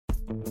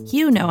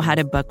You know how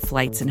to book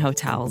flights and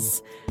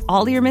hotels.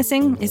 All you're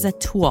missing is a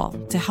tool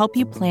to help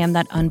you plan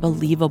that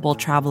unbelievable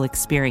travel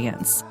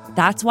experience.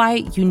 That's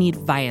why you need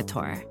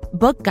Viator.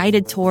 Book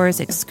guided tours,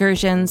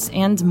 excursions,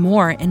 and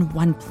more in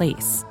one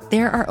place.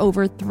 There are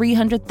over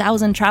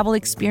 300,000 travel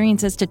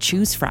experiences to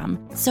choose from,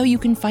 so you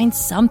can find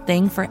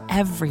something for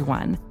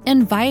everyone.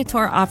 And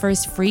Viator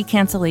offers free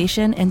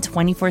cancellation and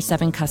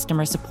 24/7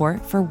 customer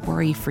support for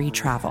worry-free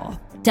travel.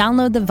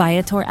 Download the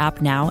Viator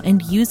app now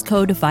and use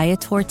code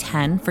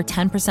Viator10 for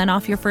 10%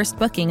 off your first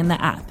booking in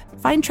the app.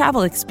 Find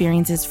travel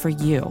experiences for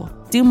you.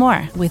 Do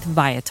more with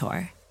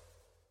Viator.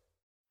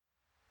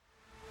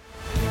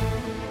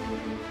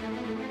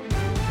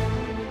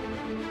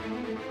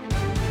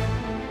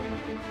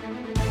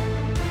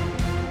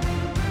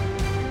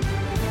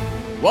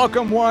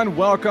 Welcome one,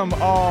 welcome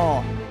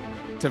all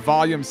to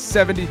volume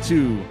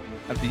 72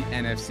 of the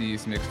NFC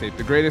East mixtape,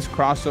 the greatest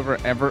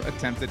crossover ever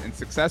attempted and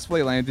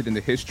successfully landed in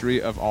the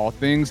history of all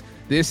things.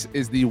 This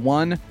is the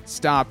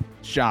one-stop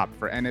shop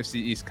for NFC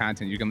East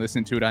content. You can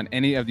listen to it on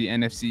any of the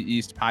NFC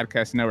East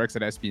podcast networks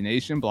at SB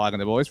Nation, Blogging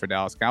the Boys for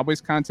Dallas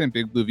Cowboys content,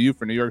 Big Blue View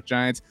for New York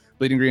Giants,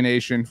 Bleeding Green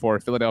Nation for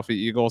Philadelphia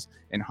Eagles,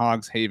 and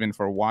Hogs Haven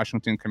for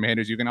Washington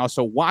Commanders. You can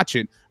also watch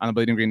it on the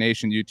Bleeding Green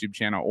Nation YouTube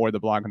channel or the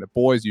Blogging the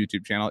Boys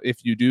YouTube channel.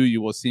 If you do, you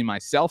will see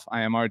myself.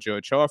 I am RJ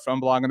Ochoa from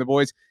Blogging the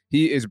Boys.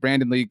 He is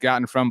Brandon Lee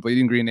Gotten from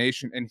Bleeding Green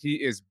Nation, and he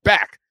is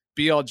back.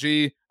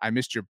 BLG, I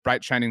missed your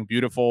bright, shining,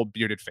 beautiful,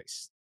 bearded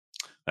face.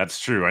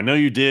 That's true. I know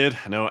you did.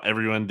 I know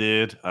everyone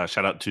did.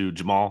 Shout out to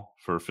Jamal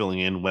for filling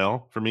in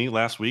well for me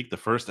last week. The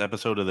first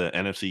episode of the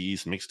NFC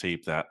East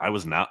mixtape that I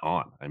was not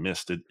on. I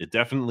missed it. It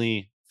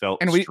definitely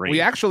felt and strange. we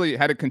actually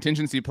had a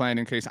contingency plan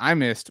in case I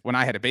missed when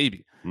I had a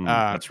baby.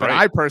 That's but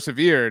right. I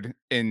persevered,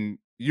 and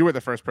you were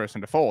the first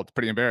person to fold.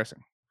 Pretty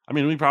embarrassing. I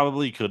mean, we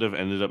probably could have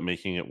ended up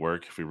making it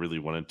work if we really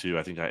wanted to.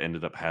 I think I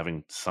ended up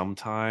having some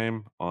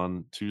time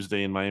on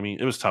Tuesday in Miami.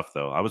 It was tough,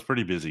 though. I was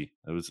pretty busy.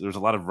 There was a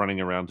lot of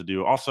running around to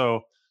do.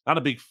 Also, not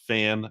a big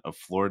fan of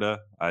Florida.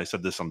 I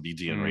said this on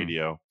BGN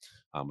Radio,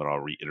 but I'll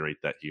reiterate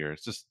that here.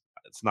 It's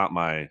not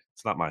my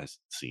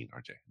scene,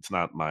 RJ. It's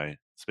not my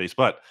space.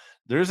 But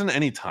there isn't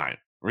any time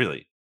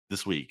really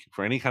this week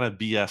for any kind of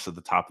BS at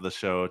the top of the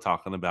show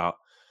talking about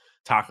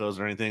tacos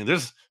or anything.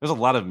 There's a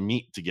lot of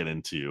meat to get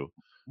into.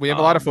 We have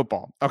a lot of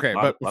football. Okay,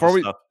 but before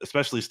we,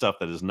 especially stuff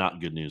that is not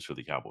good news for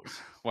the Cowboys.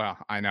 Well,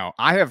 I know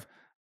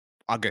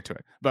I'll get to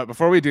it. But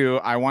before we do,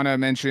 I want to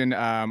mention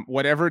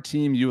whatever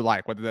team you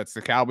like, whether that's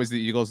the Cowboys, the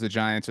Eagles, the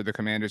Giants, or the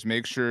Commanders,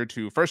 make sure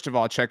to, first of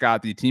all, check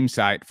out the team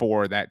site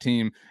for that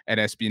team at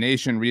SB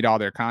Nation. Read all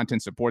their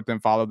content, support them,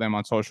 follow them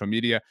on social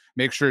media.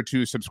 Make sure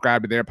to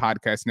subscribe to their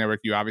podcast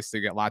network. You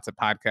obviously get lots of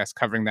podcasts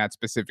covering that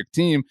specific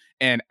team.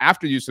 And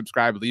after you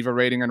subscribe, leave a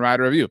rating and write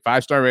a review.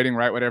 5-star rating,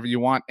 write whatever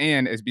you want.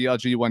 And as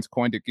BLG once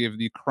coined it, give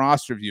the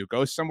cross review.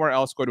 Go somewhere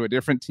else, go to a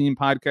different team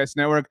podcast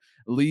network,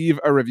 leave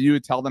a review,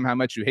 tell them how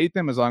much you hate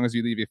them, as long as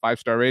you leave a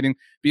 5-star rating.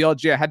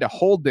 BLG, I had to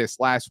hold this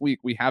last week.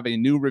 We have a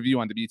new review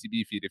on the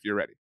BTB feed if you're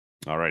ready.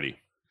 Alrighty.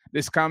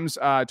 This comes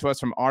to us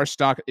from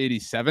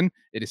rstock87.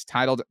 It is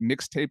titled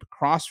Mixtape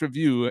Cross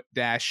Review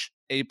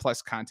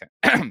 -A+ Content.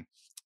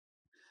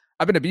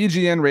 I've been a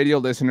BGN radio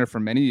listener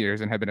for many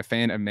years and have been a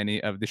fan of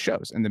many of the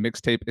shows, and the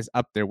mixtape is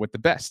up there with the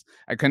best.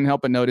 I couldn't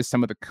help but notice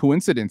some of the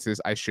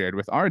coincidences I shared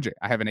with RJ.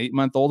 I have an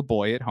 8-month-old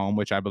boy at home,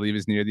 which I believe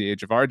is near the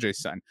age of RJ's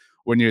son.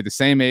 We're near the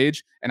same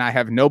age, and I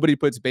have Nobody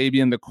Puts Baby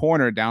in the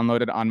Corner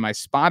downloaded on my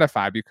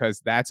Spotify because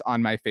that's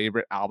on my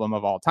favorite album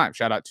of all time.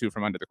 Shout out to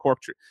From Under the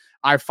Cork Tree.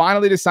 I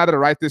finally decided to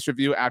write this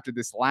review after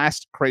this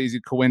last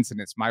crazy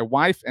coincidence. My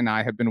wife and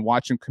I have been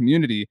watching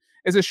Community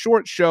as a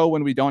short show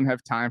when we don't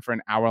have time for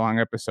an hour-long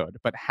episode,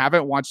 but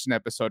haven't watched an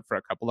episode for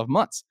a couple of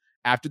months.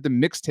 After the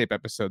mixtape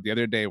episode the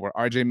other day where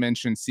RJ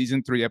mentioned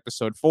season 3,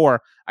 episode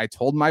 4, I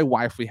told my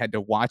wife we had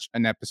to watch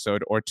an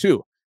episode or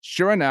two.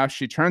 Sure enough,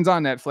 she turns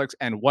on Netflix,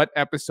 and what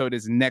episode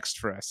is next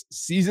for us?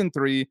 Season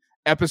 3,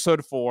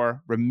 episode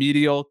 4,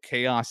 Remedial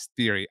Chaos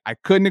Theory. I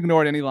couldn't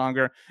ignore it any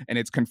longer, and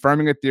it's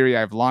confirming a theory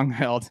I've long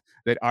held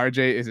that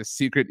RJ is a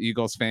secret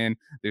Eagles fan.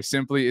 There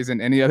simply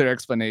isn't any other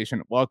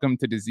explanation. Welcome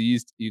to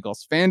Diseased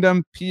Eagles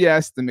fandom.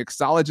 P.S. The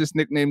mixologist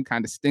nickname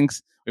kind of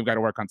stinks. We've got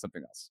to work on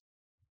something else.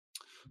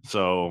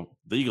 So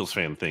the Eagles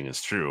fan thing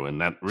is true, and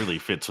that really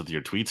fits with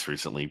your tweets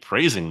recently,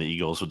 praising the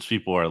Eagles, which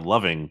people are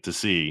loving to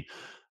see.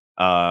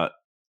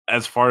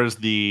 As far as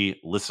the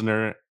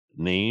listener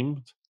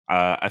named,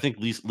 I think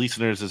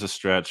listeners is a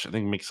stretch. I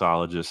think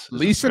mixologist.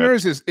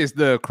 Listeners is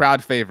the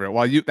crowd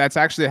favorite. That's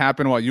actually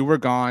happened while you were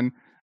gone.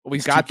 We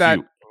got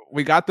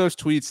those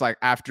tweets like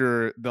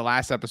after the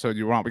last episode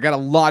you were on. We got a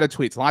lot of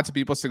tweets. Lots of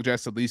people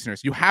suggested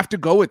listeners. You have to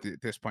go with it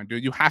at this point,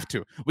 dude. You have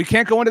to. We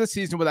can't go into the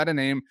season without a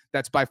name.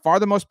 That's by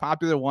far the most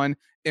popular one.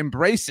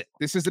 Embrace it.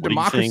 This is a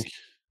democracy.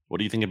 What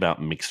do you think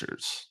about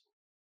mixers?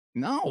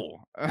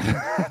 No.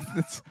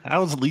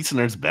 How is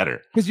listeners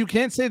better? Because you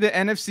can't say the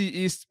NFC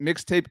East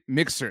mixtape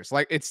mixers.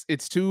 Like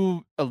it's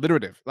too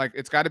alliterative. Like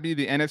it's got to be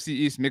the NFC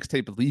East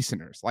mixtape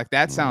listeners. Like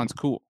that sounds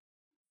cool.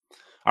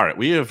 All right,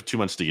 we have too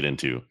much to get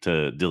into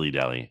to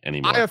dilly-dally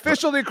anymore. I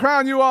officially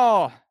crown you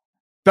all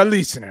The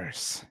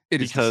listeners.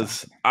 It is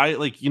because decided. I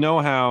like, you know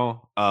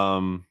how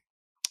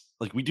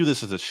like we do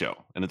this as a show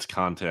and it's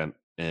content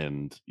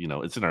and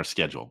it's in our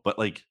schedule, but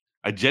like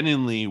I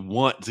genuinely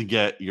want to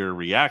get your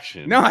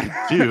reaction No,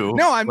 to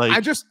no, I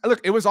like just look.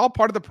 It was all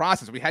part of the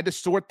process. We had to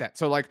sort that.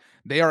 So like,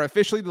 they are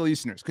officially the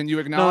listeners. Can you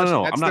no, acknowledge no, that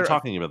no. I'm that's not their?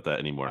 talking about that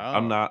anymore.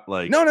 I'm Oh, not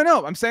like no, no,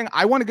 no. I'm saying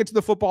I want to get to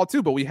the football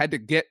too, but we had to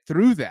get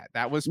through that.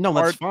 That was no,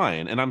 that's part.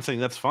 fine. And I'm saying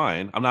that's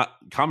fine. I'm not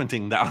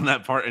commenting that on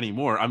that part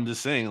anymore. I'm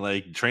just saying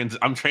like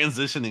I'm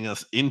transitioning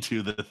us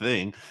into the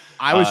thing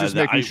I was just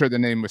that making sure the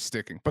name was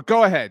sticking. But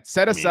go ahead,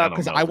 set I us mean, I up don't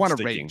because know I if it's want to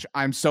sticking. rage.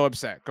 I'm so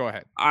upset. Go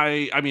ahead.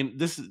 I mean,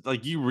 this is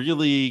like you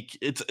really.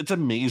 It's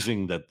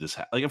amazing that this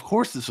like. Of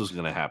course, this was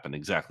going to happen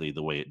exactly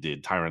the way it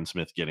did. Tyron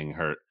Smith getting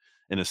hurt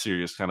in a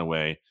serious kind of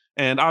way,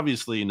 and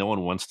obviously, no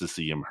one wants to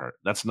see him hurt.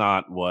 That's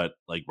not what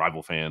like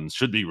rival fans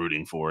should be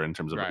rooting for in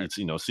terms of Right. it's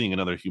seeing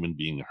another human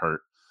being hurt.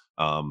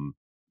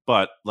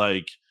 But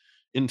like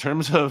in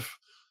terms of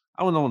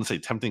I don't want to say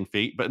tempting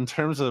fate, but in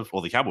terms of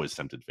well, the Cowboys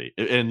tempted fate,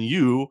 and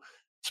you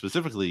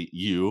specifically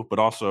you, but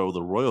also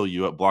the royal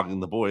you at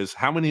Blogging the Boys.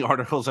 How many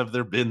articles have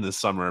there been this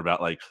summer about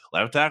like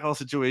left tackle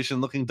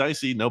situation looking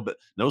dicey? No, but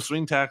no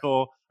swing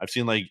tackle. I've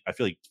seen like I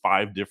feel like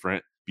 5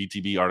 different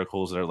BTB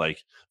articles that are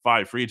like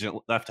 5 free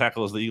agent left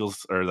tackles the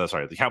Eagles or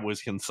the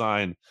Cowboys can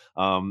sign.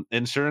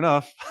 And sure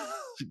enough,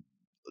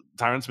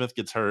 Tyron Smith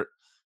gets hurt.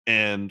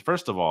 And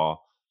first of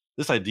all,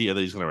 this idea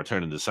that he's going to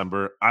return in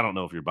December, I don't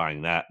know if you're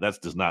buying that.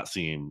 That does not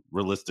seem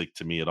realistic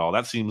to me at all.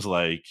 That seems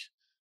like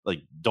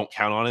don't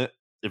count on it.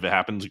 If it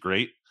happens,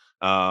 great.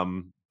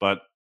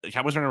 But the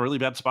Cowboys are in a really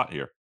bad spot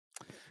here.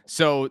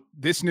 So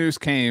this news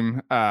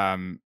came,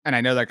 and I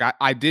know like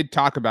I did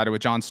talk about it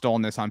with John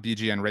Stolness on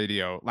BGN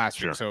Radio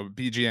last week. Sure. So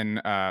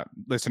BGN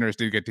listeners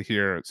do get to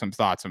hear some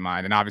thoughts of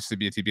mine, and obviously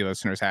BTB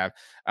listeners have.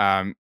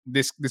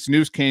 This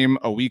news came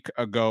a week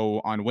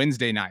ago on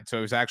Wednesday night, so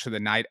it was actually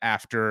the night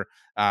after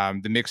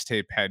the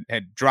mixtape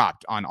had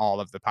dropped on all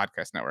of the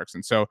podcast networks,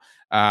 and so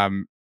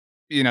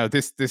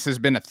this has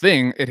been a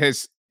thing. It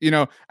has,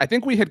 I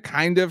think we had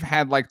kind of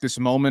had like this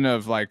moment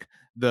of like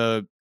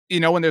the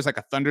when there's like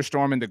a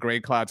thunderstorm and the gray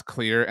clouds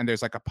clear and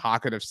there's like a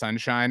pocket of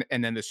sunshine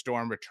and then the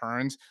storm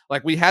returns.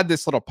 Like we had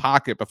this little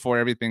pocket before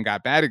everything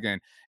got bad again.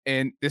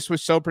 And this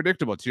was so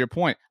predictable. To your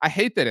point, I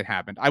hate that it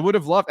happened. I would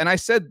have loved, and I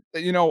said,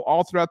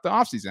 all throughout the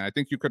offseason, I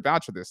think you could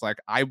vouch for this. Like,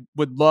 I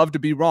would love to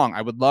be wrong.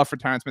 I would love for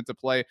Tyron Smith to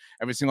play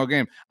every single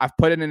game. I've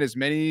put it in as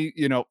many,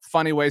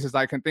 funny ways as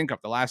I can think of.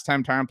 The last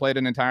time Tyron played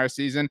an entire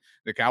season,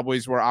 the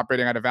Cowboys were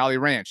operating out of Valley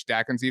Ranch.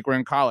 Dak and Zeke were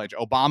in college.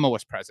 Obama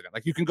was president.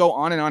 Like, you can go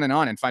on and on and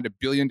on and find a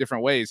billion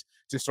different ways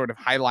to sort of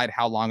highlight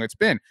how long it's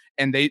been.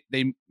 And they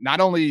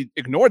not only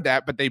ignored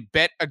that, but they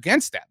bet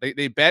against that.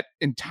 They bet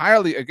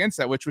entirely against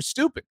that, which was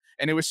stupid.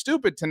 And it was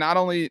stupid to not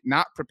only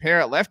not prepare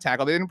at left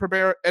tackle, they didn't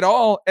prepare at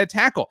all at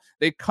tackle.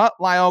 They cut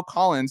La'el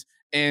Collins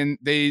and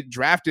they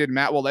drafted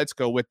Matt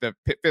Waletzko with the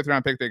 5th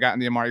round pick they got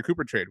in the Amari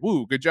Cooper trade.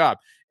 Woo, good job.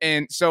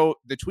 And so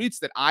the tweets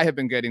that I have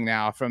been getting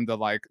now from the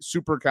like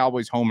super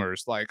Cowboys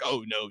homers, like,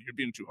 oh no, you're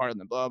being too hard on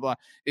them, blah, blah,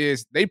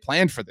 is they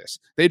planned for this.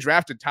 They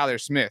drafted Tyler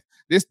Smith.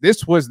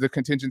 This was the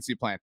contingency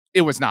plan.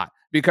 It was not,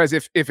 because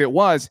if it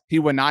was, he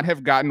would not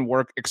have gotten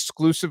work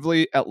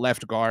exclusively at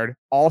left guard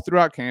all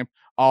throughout camp,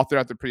 all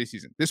throughout the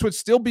preseason. This would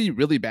still be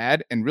really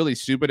bad and really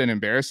stupid and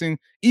embarrassing,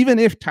 even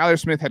if Tyler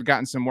Smith had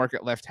gotten some work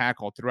at left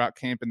tackle throughout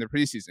camp in the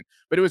preseason.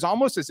 But it was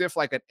almost as if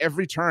like at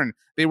every turn,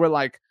 they were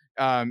like,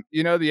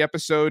 the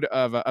episode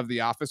of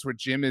The Office where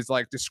Jim is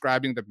like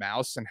describing the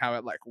mouse and how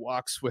it like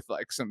walks with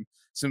like some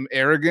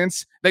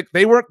arrogance. Like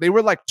they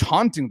were like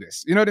taunting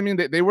this. You know what I mean?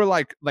 They were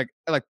like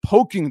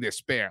poking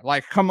this bear.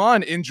 Like, come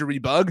on, injury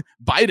bug,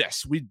 bite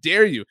us. We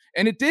dare you.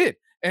 And it did.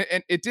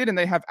 And it did, and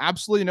they have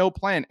absolutely no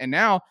plan. And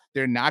now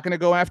they're not going to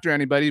go after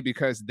anybody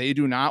because they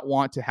do not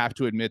want to have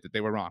to admit that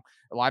they were wrong.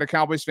 A lot of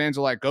Cowboys fans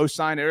are like, go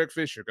sign Eric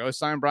Fisher, go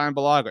sign Brian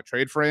Bulaga,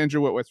 trade for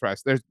Andrew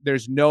Whitworth.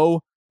 There's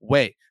no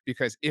way,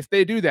 because if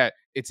they do that,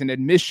 it's an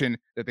admission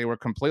that they were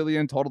completely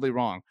and totally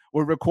wrong.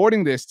 We're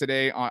recording this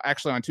today,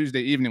 actually on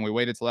Tuesday evening. We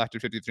waited till after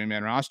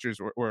 53-man rosters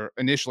were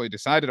initially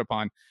decided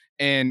upon.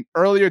 And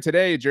earlier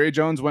today, Jerry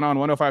Jones went on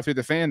 105.3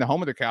 The Fan, the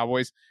home of the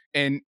Cowboys,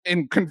 and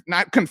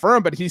not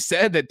confirmed, but he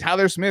said that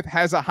Tyler Smith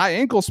has a high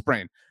ankle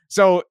sprain.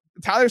 So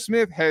Tyler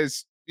Smith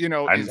has,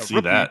 I didn't see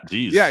that.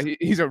 Jeez. Yeah,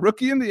 he's a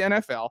rookie in the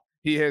NFL.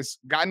 He has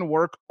gotten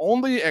work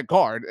only at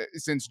guard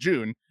since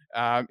June.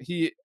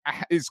 He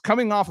is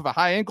coming off of a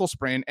high ankle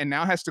sprain and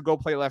now has to go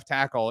play left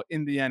tackle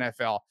in the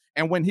NFL.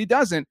 And when he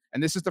doesn't,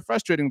 and this is the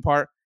frustrating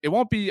part, it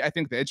won't be, I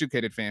think, the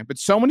educated fan, but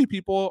so many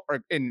people are,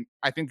 and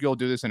I think you'll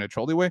do this in a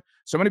trolley way,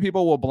 so many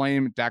people will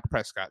blame Dak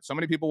Prescott. So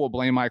many people will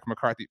blame Mike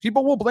McCarthy.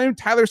 People will blame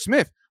Tyler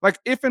Smith. Like,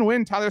 if and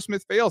when Tyler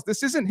Smith fails,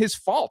 this isn't his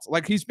fault.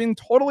 Like, he's being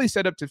totally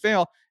set up to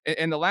fail.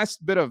 And the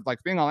last bit of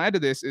like thing I'll add to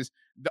this is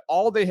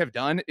all they have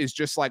done is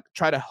just like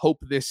try to hope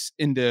this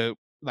into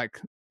like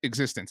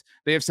existence.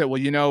 They have said,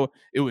 well,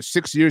 it was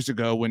 6 years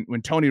ago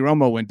when Tony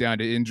Romo went down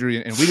to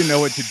injury and we didn't know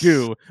what to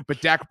do, but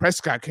Dak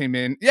Prescott came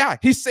in. Yeah,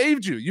 he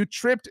saved you. You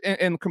tripped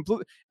and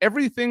completely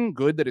everything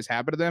good that has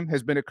happened to them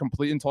has been a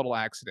complete and total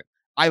accident.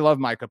 I love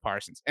Micah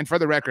Parsons. And for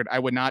the record, I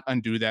would not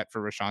undo that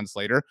for Rashawn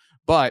Slater,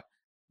 but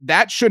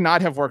that should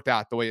not have worked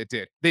out the way it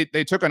did.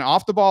 They took an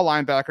off the ball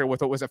linebacker with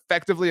what was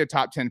effectively a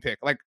top 10 pick.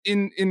 Like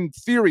in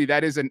theory,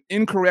 that is an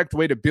incorrect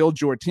way to build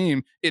your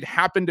team. It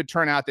happened to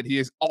turn out that he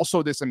is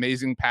also this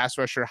amazing pass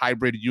rusher,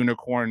 hybrid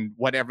unicorn,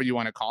 whatever you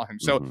want to call him.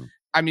 So,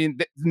 I mean,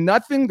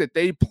 nothing that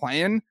they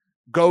plan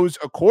goes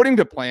according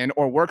to plan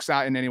or works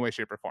out in any way,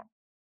 shape, or form.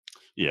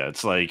 Yeah,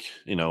 it's like,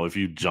 if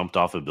you jumped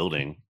off a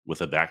building with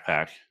a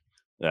backpack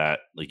that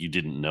like you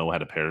didn't know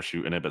had a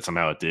parachute in it, but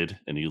somehow it did,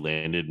 and you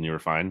landed and you were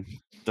fine.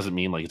 Doesn't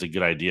mean like it's a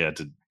good idea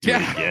to do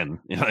it again.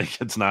 Like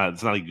it's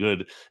not a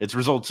good. It's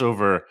results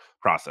over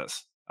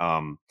process.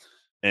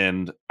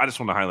 And I just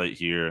want to highlight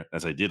here,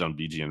 as I did on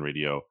BGN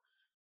Radio,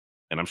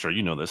 and I'm sure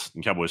you know this,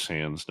 and Cowboys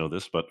fans know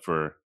this, but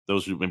for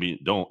those who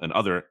maybe don't, and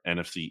other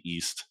NFC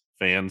East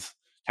fans,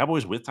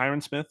 Cowboys with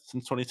Tyron Smith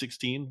since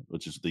 2016,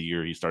 which is the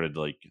year he started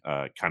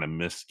to kind of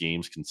miss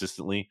games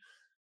consistently.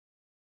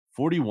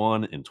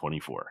 41-24.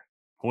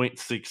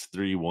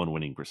 0.631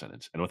 winning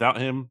percentage. And without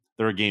him,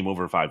 they're a game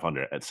over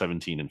 500 at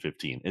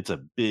 17-15. It's a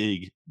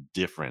big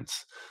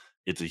difference.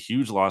 It's a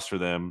huge loss for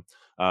them.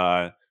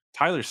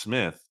 Tyler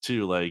Smith,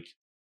 too, like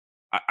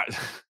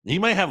he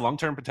might have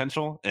long-term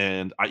potential,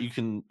 and I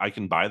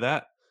can buy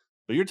that.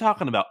 But you're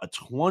talking about a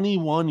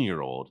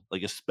 21-year-old,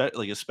 like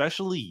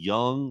especially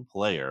young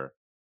player,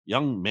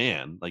 young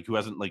man, like who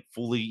hasn't like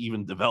fully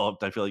even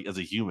developed, I feel like, as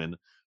a human,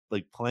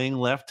 like playing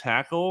left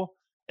tackle.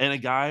 And a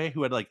guy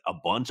who had like a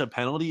bunch of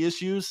penalty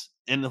issues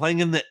and playing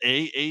in the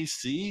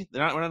AAC.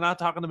 We're not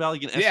talking about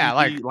like an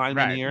SEC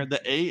lineman here.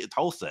 The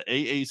Tulsa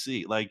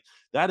AAC, like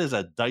that is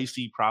a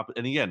dicey prop.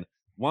 And again,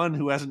 one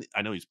who hasn't,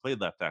 I know he's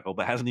played left tackle,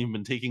 but hasn't even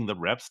been taking the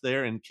reps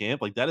there in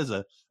camp. Like that's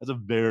a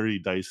very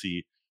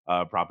dicey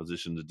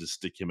proposition to just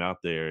stick him out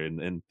there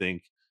and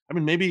think. I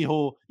mean, maybe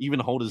he'll even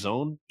hold his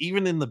own.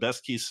 Even in the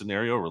best case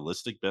scenario,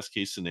 realistic best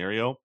case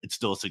scenario, it's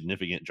still a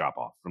significant drop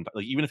off from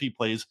like even if he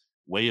plays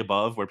way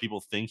above where people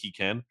think he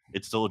can,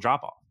 it's still a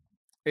drop off.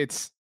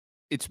 It's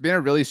been a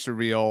really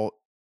surreal.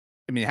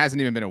 I mean, it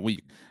hasn't even been a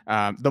week.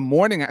 The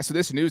morning, so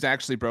this news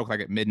actually broke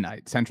like at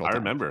midnight Central Time. I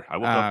remember. I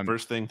woke up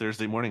first thing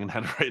Thursday morning and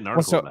had to write an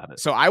article about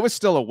it. So I was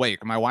still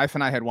awake. My wife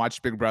and I had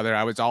watched Big Brother.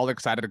 I was all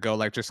excited to go,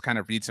 like, just kind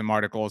of read some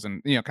articles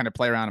and kind of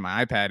play around on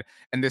my iPad.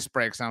 And this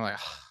breaks, and I'm like,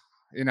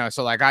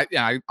 so like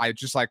I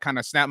just like kind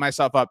of snap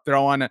myself up,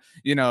 throw on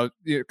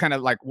kind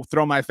of like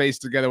throw my face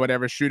together,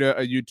 whatever, shoot a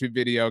YouTube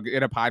video,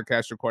 get a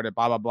podcast recorded,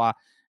 blah blah blah.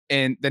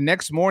 And the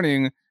next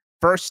morning,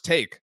 First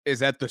Take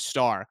is at the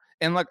Star.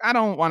 And like, I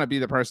don't want to be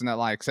the person that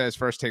like says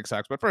First Take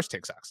sucks, but First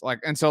Take sucks. Like,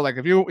 and so like,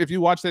 if you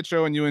watch that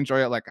show and you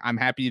enjoy it, like, I'm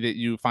happy that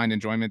you find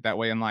enjoyment that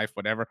way in life,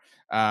 whatever.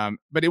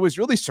 But it was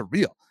really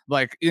surreal.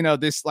 Like,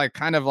 this like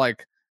kind of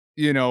like,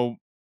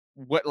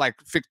 what like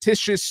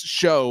fictitious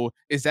show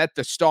is at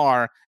the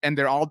Star, and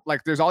they're all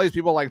like, there's all these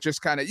people like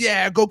just kind of,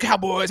 yeah, go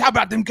Cowboys, how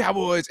about them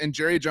Cowboys? And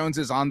Jerry Jones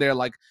is on there.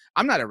 Like,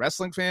 I'm not a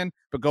wrestling fan,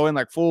 but going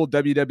like full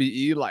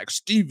WWE, like,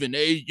 Stephen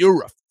A,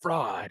 you're a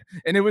fraud.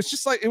 And it was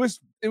just like, it was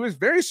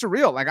very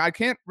surreal. Like, I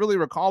can't really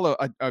recall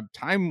a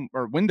time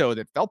or window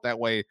that felt that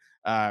way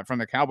from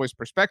the Cowboys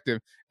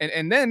perspective.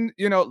 And then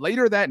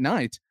later that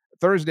night,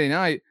 Thursday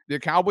night, the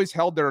Cowboys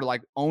held their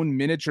like own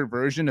miniature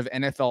version of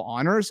NFL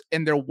honors,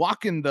 and they're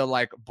walking the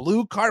like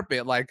blue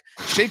carpet, like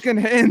shaking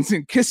hands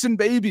and kissing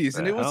babies.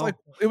 And it was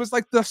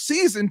like the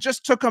season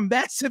just took a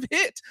massive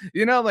hit,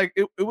 like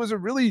it was a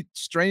really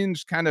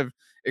strange kind of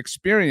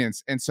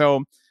experience. And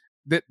so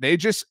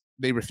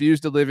they refuse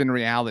to live in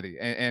reality.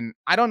 And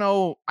I don't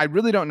know. I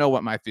really don't know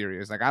what my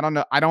theory is. Like, I don't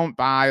know. I don't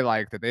buy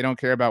like that they don't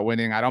care about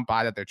winning. I don't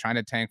buy that they're trying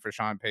to tank for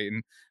Sean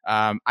Payton.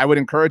 I would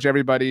encourage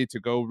everybody to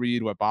go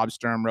read what Bob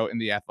Sturm wrote in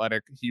The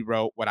Athletic. He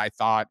wrote what I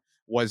thought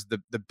was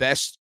the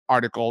best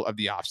article of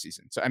the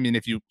offseason. So, I mean,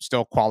 if you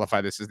still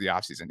qualify this as the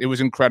offseason, it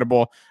was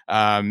incredible.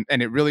 And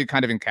it really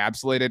kind of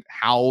encapsulated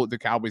how the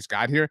Cowboys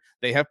got here.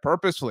 They have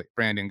purposefully,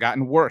 Brandon,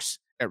 gotten worse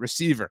at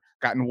receiver,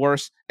 gotten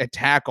worse at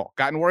tackle,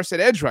 gotten worse at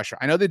edge rusher.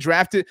 I know they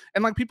drafted,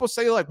 and like people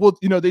say, like, well,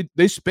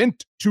 they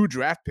spent 2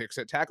 draft picks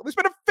at tackle. They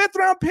spent a 5th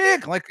round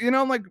pick. Like,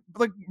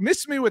 like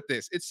miss me with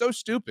this. It's so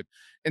stupid.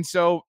 And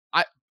so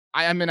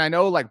I mean, I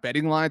know like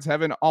betting lines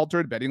haven't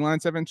altered, betting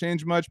lines haven't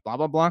changed much, blah,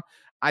 blah, blah.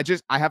 I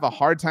have a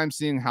hard time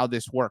seeing how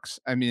this works.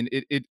 I mean,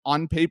 it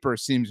on paper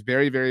seems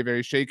very, very,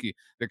 very shaky.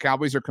 The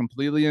Cowboys are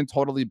completely and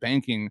totally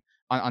banking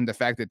on the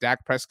fact that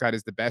Dak Prescott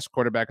is the best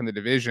quarterback in the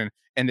division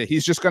and that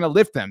he's just going to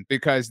lift them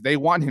because they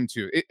want him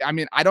to. I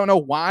mean, I don't know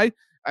why.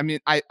 I mean,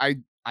 I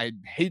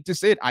hate to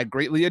say it. I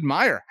greatly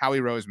admire Howie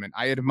Roseman.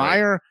 I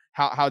admire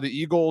how the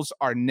Eagles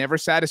are never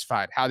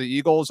satisfied, how the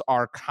Eagles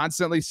are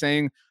constantly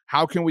saying,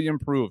 how can we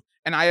improve?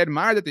 And I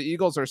admire that the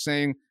Eagles are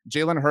saying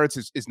Jalen Hurts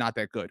is not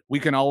that good.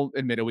 We can all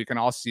admit it. We can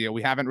all see it.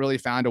 We haven't really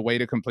found a way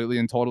to completely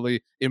and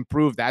totally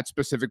improve that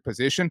specific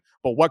position.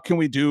 But what can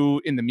we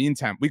do in the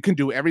meantime? We can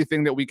do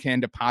everything that we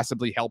can to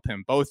possibly help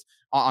him, both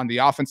on the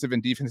offensive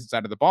and defensive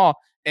side of the ball.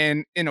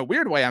 And in a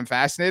weird way, I'm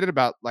fascinated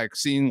about like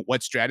seeing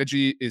what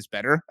strategy is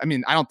better. I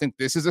mean, I don't think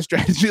this is a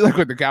strategy like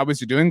what the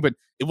Cowboys are doing, but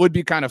it would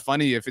be kind of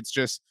funny if it's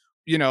just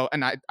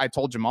and I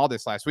told Jamal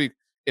this last week,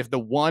 if the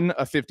 1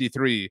 of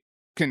 53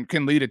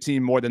 can lead a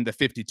team more than the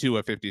 52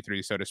 of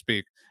 53, so to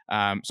speak.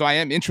 So I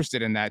am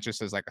interested in that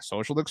just as like a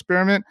social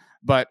experiment.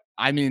 But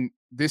I mean,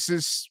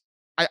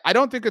 I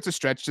don't think it's a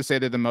stretch to say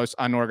they're the most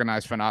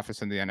unorganized front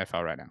office in the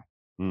NFL right now.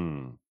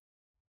 Hmm.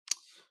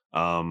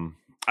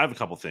 I have a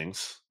couple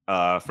things.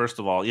 First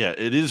of all, yeah,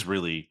 it is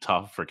really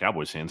tough for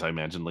Cowboys fans. I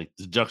imagine, like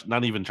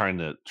not even trying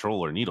to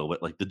troll or needle,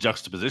 but like the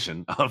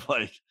juxtaposition of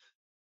like,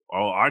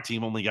 oh, our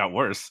team only got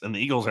worse, and the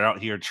Eagles are out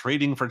here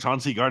trading for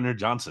Chauncey Gardner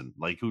Johnson,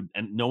 like who,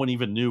 and no one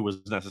even knew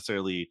was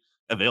necessarily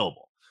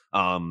available.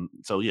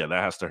 So yeah,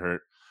 that has to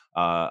hurt.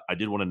 I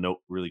did want to note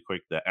really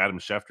quick that Adam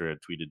Schefter had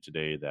tweeted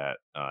today that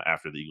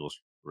after the Eagles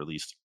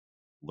released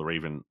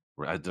LaRaven,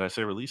 did I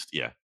say released?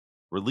 Yeah,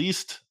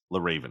 released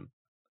LaRaven,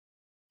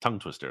 tongue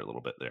twister a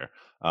little bit there.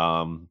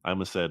 I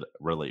almost said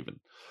Relaven.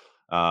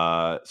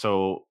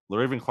 So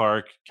LaRaven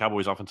Clark,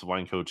 Cowboys offensive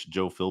line coach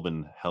Joe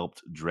Philbin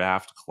helped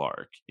draft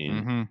Clark in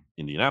Mm-hmm.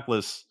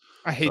 Indianapolis.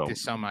 I hate So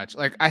this so much.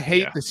 Like I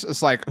hate yeah, this.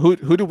 It's like who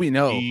do we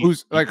know? he,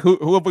 Who's like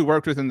who have we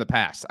worked with in the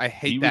past? I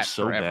he hate was that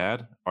so forever.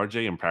 bad,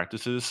 RJ, in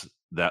practices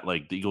that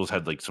like the Eagles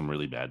had like some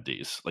really bad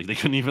days. Like they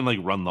couldn't even like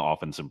run the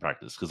offense in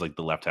practice because like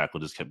the left tackle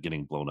just kept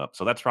getting blown up.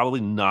 So that's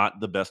probably not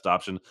the best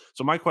option.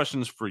 So my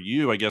questions for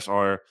you, I guess,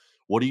 are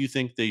what do you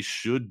think they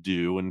should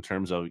do in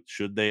terms of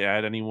should they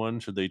add anyone?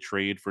 Should they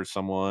trade for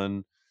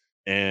someone?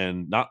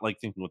 And not like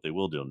thinking what they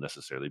will do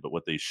necessarily, but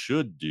what they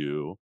should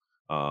do.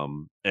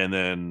 And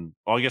then,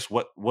 oh, I guess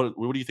what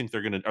do you think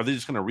they're gonna? Are they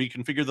just gonna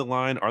reconfigure the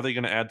line? Are they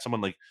gonna add someone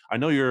like I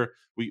know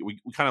we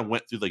kind of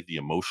went through like the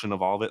emotion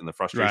of all of it and the Right.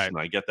 frustration.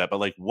 I get that, but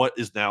like, what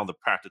is now the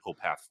practical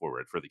path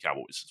forward for the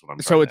Cowboys? Is what I'm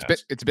So trying it's to been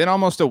ask. it's been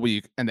almost a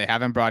week and they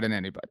haven't brought in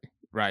anybody,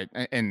 right?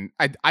 And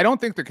I don't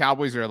think the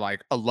Cowboys are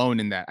like alone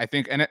in that. I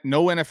think and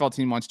no NFL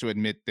team wants to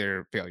admit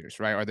their failures,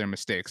 right, or their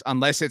mistakes,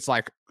 unless it's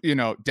like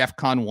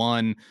DefCon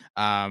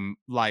 1,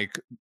 like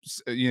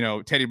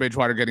Teddy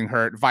Bridgewater getting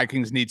hurt,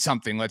 Vikings need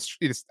something.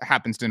 It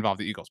happens to involve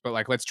the Eagles, but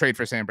like let's trade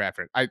for Sam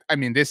Bradford. I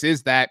mean this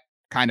is that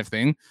kind of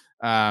thing,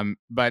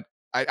 but.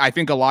 I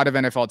think a lot of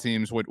NFL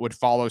teams would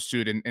follow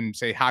suit and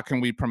say, how can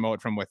we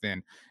promote from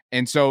within?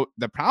 And so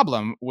the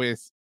problem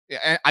with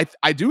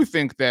I do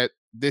think that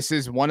this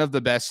is one of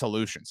the best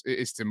solutions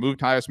is to move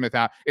Tyler Smith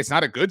out. It's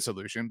not a good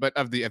solution, but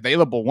of the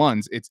available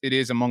ones, it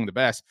is among the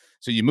best.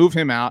 So you move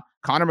him out.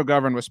 Connor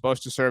McGovern was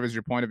supposed to serve as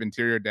your point of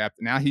interior depth.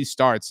 Now he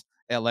starts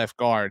at left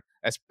guard.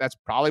 That's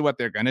probably what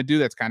they're going to do.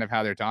 That's kind of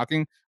how they're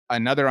talking.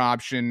 Another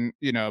option,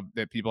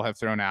 that people have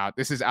thrown out,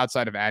 this is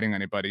outside of adding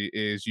anybody,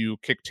 is you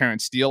kick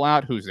Terrence Steele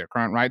out, who's their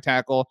current right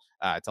tackle,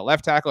 to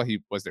left tackle.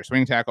 He was their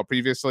swing tackle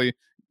previously.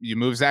 You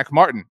move Zach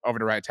Martin over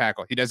to right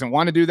tackle. He doesn't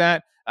want to do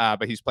that,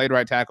 but he's played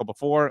right tackle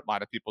before. A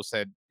lot of people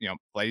said,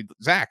 play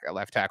Zach at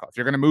left tackle. If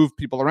you're going to move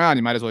people around,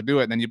 you might as well do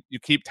it. And then you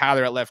keep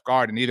Tyler at left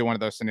guard in either one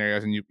of those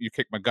scenarios, and you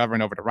kick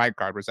McGovern over to right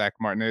guard where Zach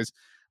Martin is.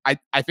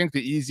 I think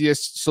the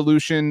easiest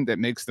solution that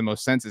makes the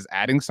most sense is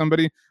adding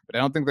somebody, but I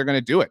don't think they're going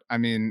to do it. I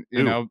mean,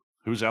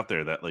 Who's out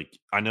there that like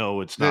I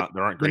know it's the not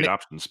there aren't great the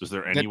options. Is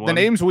there the anyone?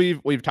 names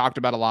we've talked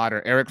about a lot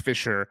are Eric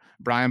Fisher,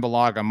 Brian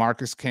Balaga,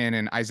 Marcus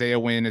Cannon, Isaiah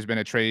Wynn has been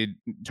a trade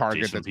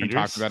target Jason that's been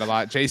talked Peters? about a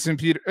lot. Jason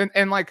Peter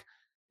and like,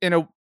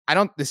 I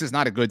don't. This is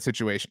not a good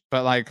situation,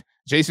 but like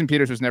Jason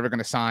Peters was never going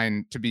to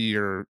sign to be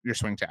your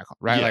swing tackle,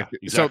 right? Yeah, Like so,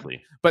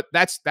 exactly. but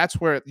that's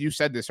where you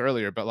said this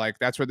earlier, but like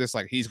that's where this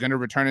like he's going to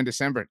return in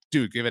December,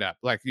 dude. Give it up.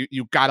 Like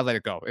you got to let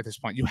it go at this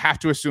point. You have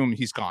to assume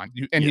he's gone.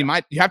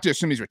 Yeah. You have to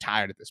assume he's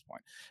retired at this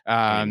point.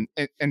 I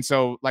mean, And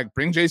so like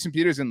bring Jason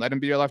Peters and let him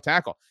be your left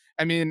tackle.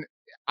 I mean,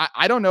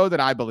 I don't know that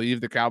I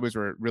believe the Cowboys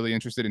were really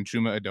interested in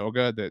Chuma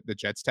Edoga, the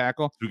Jets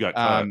tackle. who got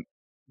cut?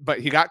 But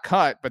he got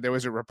cut. But there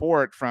was a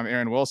report from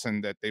Aaron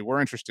Wilson that they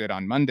were interested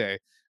on Monday.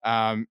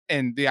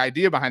 And the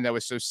idea behind that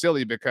was so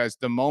silly because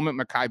the moment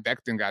Mekhi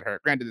Becton got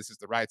hurt, granted this is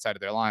the right side of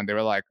their line, they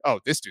were like,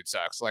 "Oh, this dude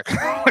sucks. Like,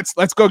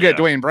 let's go get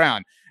Yeah. Dwayne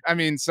Brown." I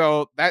mean,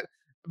 so that,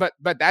 but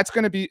that's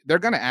going to be they're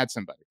going to add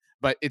somebody,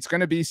 but it's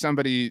going to be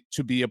somebody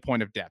to be a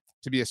point of depth,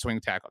 to be a swing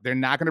tackle. They're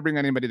not going to bring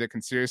anybody that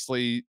can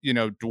seriously,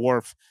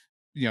 dwarf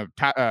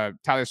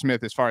Tyler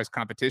Smith as far as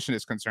competition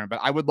is concerned. But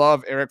I would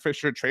love Eric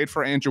Fisher trade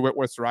for Andrew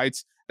Whitworth's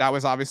rights. That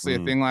was obviously a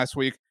Mm, thing last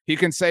week. He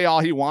can say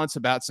all he wants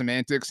about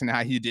semantics and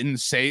how he didn't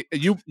say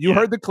you yeah,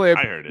 heard the clip.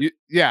 I heard it.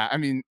 Yeah, I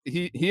mean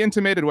he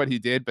intimated what he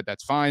did, but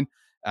that's fine.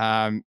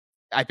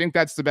 I think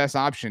that's the best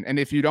option. And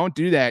if you don't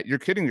do that, you're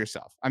kidding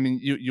yourself. I mean,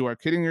 you are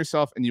kidding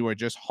yourself, and you are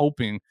just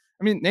hoping.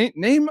 I mean,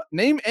 name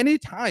any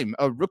time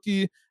a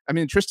rookie. I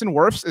mean, Tristan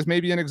Wirfs is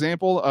maybe an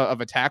example of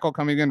a tackle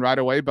coming in right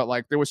away, but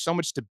like there was so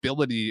much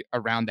stability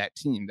around that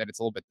team that it's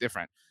a little bit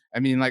different. I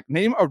mean, like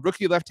name a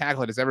rookie left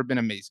tackle that has ever been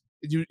amazing.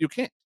 You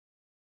can't.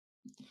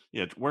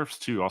 Yeah, Wirfs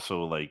too.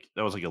 Also, like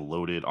that was like a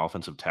loaded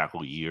offensive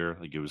tackle year.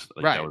 Like it was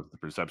like that Right. was the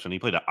perception. He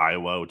played at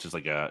Iowa, which is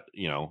like a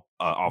Right.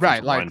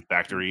 offensive Like, line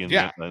factory in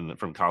yeah,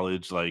 from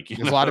college. Like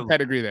there's a lot of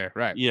pedigree there.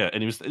 Right. yeah,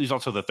 and he's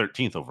also the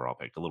 13th overall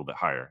pick, a little bit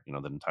higher,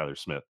 than Tyler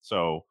Smith.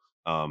 So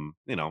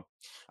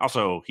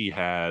also he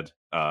had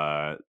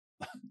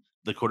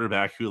the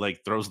quarterback who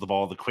like throws the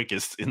ball the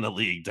quickest in the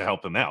league to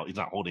help him out. He's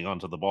not holding on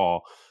to the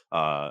ball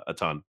a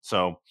ton.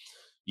 So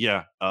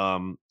yeah, I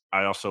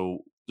also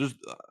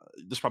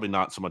there's probably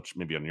not so much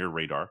maybe on your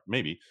radar.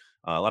 Maybe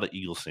a lot of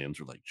Eagles fans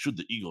were like, should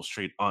the Eagles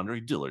trade Andre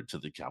Dillard to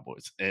the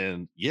Cowboys?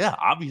 And yeah,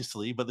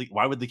 obviously, but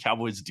why would the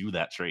Cowboys do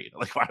that trade?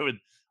 Like,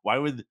 why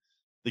would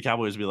the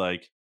Cowboys be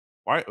like,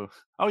 why?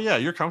 Oh yeah,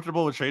 you're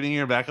comfortable with trading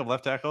your backup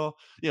left tackle?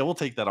 Yeah, we'll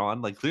take that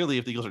on. Like clearly,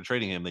 if the Eagles are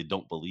trading him, they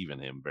don't believe in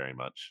him very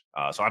much.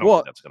 So I don't think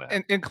Well, that's going to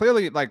happen. and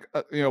clearly, like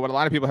what a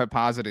lot of people have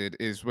posited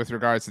is with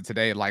regards to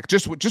today, like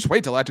just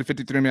wait till after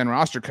 53-man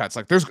roster cuts.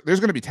 Like there's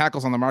going to be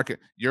tackles on the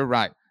market. You're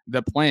right.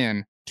 The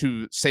plan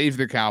to save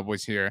the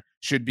Cowboys here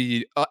should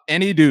be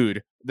any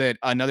dude that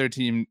another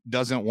team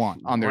doesn't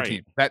want on their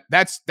Right. team.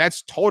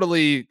 That's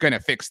totally going to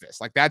fix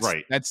this. Like that's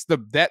Right. the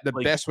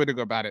Like best way to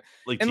go about it.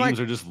 like And teams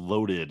like are just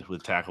loaded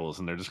with tackles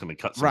and they're just going to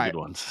cut some right. good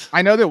ones.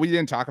 I know that we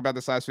didn't talk about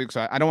this last week,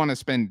 so I don't want to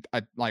spend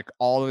like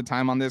all of the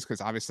time on this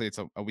because obviously it's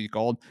a week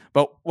old.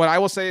 But what I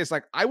will say is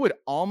like I would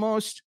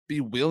almost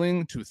be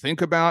willing to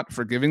think about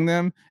forgiving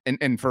them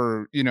and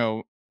for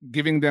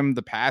giving them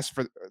the pass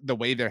for the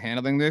way they're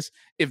handling this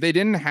if they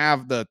didn't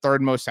have the third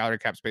most salary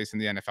cap space in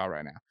the NFL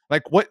right now.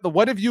 Like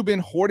what have you been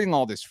hoarding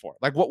all this for?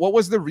 Like what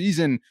was the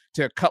reason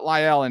to cut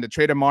Lyle and to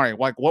trade Amari?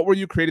 Like what were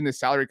you creating this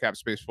salary cap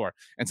space for?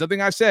 And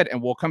something I've said,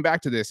 and we'll come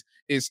back to this,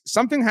 is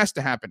something has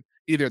to happen.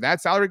 Either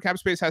that salary cap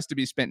space has to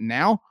be spent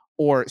now,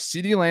 or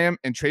CeeDee Lamb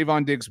and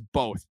Trayvon Diggs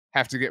both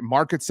have to get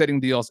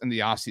market-setting deals in the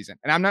offseason.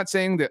 And I'm not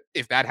saying that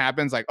if that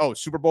happens, like, oh,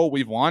 Super Bowl,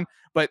 we've won,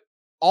 but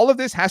all of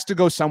this has to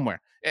go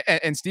somewhere.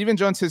 And Stephen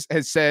Jones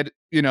has said,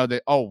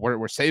 that, oh,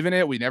 we're saving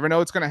it. We never know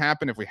what's going to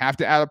happen. If we have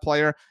to add a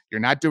player, you're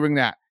not doing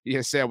that. He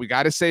has said, we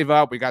got to save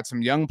up. We got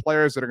some young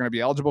players that are going to be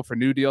eligible for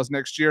new deals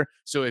next year.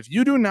 So if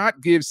you do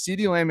not give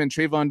CeeDee Lamb and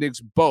Trayvon Diggs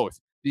both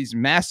these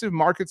massive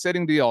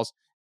market-setting deals,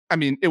 I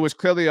mean, it was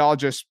clearly all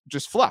just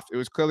fluff. It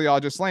was clearly all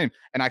just lame.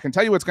 And I can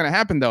tell you what's going to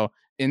happen, though.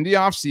 In the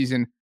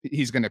offseason,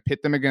 he's going to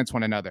pit them against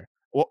one another.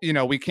 Well,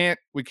 we can't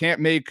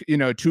make,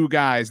 two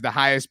guys the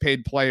highest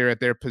paid player at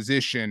their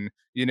position,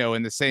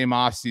 in the same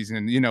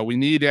offseason. We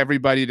need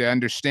everybody to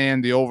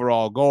understand the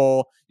overall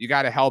goal. You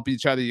got to help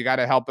each other. You got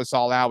to help us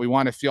all out. We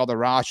want to field a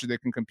roster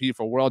that can compete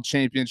for world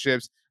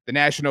championships. The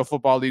National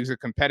Football League is a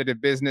competitive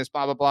business,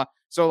 blah, blah, blah.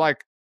 So,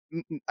 like,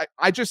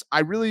 I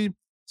really,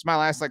 it's my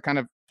last, like, kind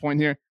of point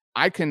here.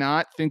 I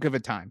cannot think of a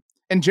time.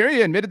 And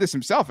Jerry admitted this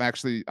himself,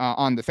 actually,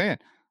 on The Fan.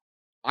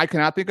 I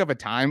cannot think of a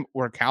time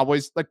where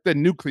Cowboys, like the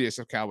nucleus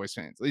of Cowboys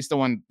fans, at least the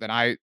one that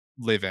I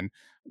live in,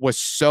 was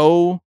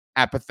so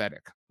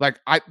apathetic. Like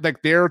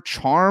their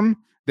charm,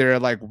 their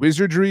like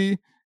wizardry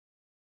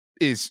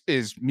is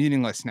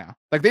meaningless now.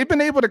 Like they've been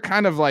able to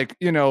kind of like,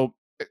 be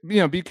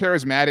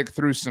charismatic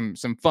through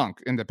some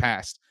funk in the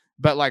past,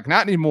 but like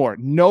not anymore.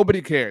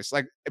 Nobody cares.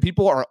 Like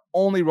people are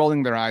only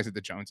rolling their eyes at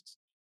the Joneses.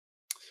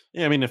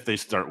 Yeah, I mean, if they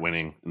start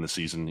winning in the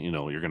season,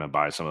 you're going to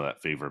buy some of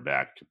that favor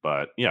back.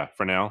 But yeah,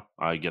 for now,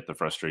 I get the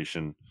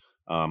frustration.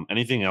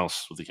 Anything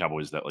else with the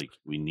Cowboys that like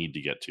we need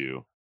to get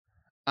to?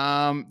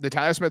 The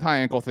Tyler Smith high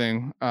ankle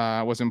thing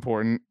was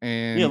important, Yeah,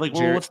 and like,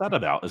 well, what's that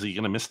about? Is he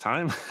going to miss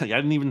time? Like, I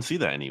didn't even see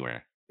that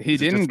anywhere. he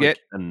Is it didn't just like get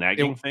a it.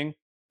 nagging thing?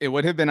 It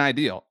would have been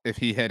ideal if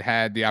he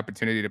had the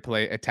opportunity to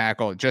play a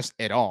tackle just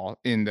at all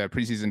in the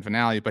preseason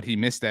finale, but he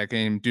missed that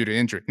game due to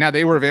injury. Now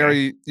they were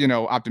very,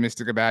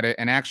 optimistic about it.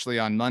 And actually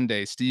on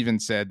Monday,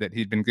 Steven said that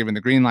he'd been given the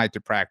green light to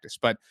practice,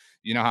 but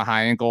you know how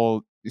high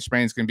ankle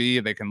sprains can be,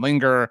 they can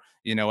linger,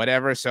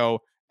 whatever. So,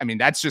 I mean,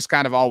 that's just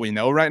kind of all we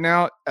know right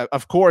now.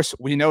 Of course,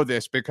 we know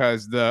this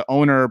because the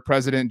owner,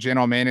 president,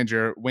 general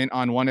manager went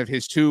on one of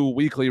his 2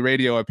 weekly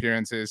radio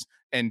appearances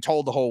and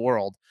told the whole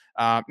world.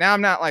 Now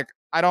I'm not like,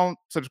 I don't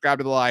subscribe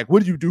to the like,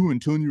 what are you doing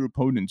telling your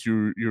opponents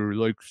your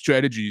like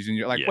strategies and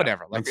you're like, Yeah,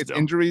 whatever, like it's dumb.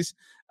 injuries.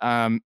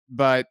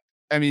 But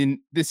I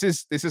mean, this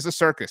is a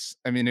circus.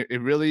 I mean,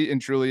 it really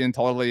and truly and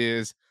totally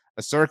is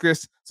a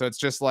circus. So it's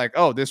just like,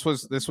 oh, this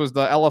was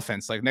the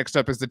elephants. Like next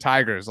up is the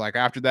tigers. Like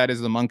after that is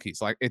the monkeys.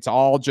 Like it's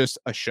all just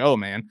a show,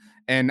 man.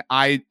 And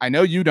I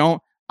know you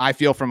don't. I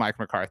feel for Mike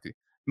McCarthy.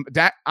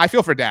 I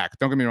feel for Dak.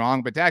 Don't get me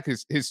wrong, but Dak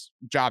his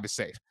job is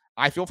safe.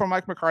 I feel for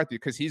Mike McCarthy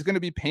because he's going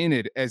to be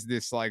painted as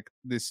this like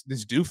this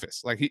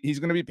doofus. Like he's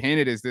going to be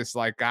painted as this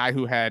like guy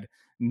who had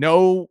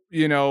no,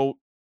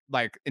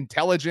 like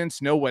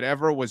intelligence, no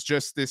whatever, was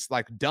just this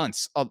like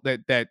dunce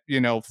that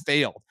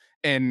failed.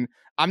 And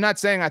I'm not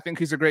saying I think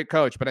he's a great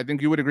coach, but I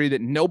think you would agree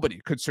that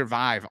nobody could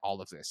survive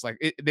all of this. Like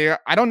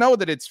I don't know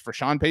that it's for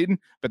Sean Payton,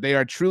 but they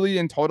are truly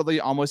and totally,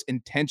 almost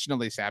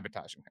intentionally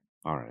sabotaging him.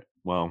 All right.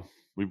 Well,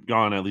 we've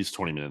gone at least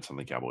 20 minutes on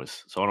the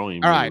Cowboys, so I don't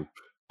even. All right.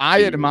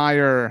 I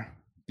admire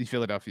the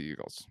Philadelphia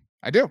Eagles.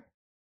 I do.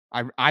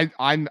 I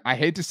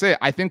hate to say it.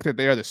 I think that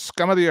they are the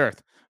scum of the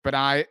earth, but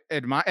I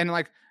admire, and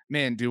like,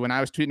 man, dude, when I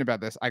was tweeting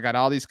about this, I got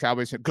all these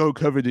Cowboys saying, go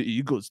cover the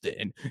Eagles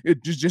then.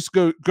 Just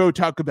go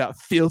talk about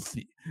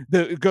filthy.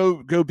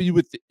 Go be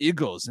with the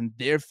Eagles and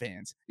their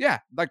fans. Yeah,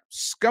 like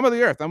scum of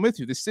the earth. I'm with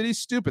you. The city's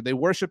stupid. They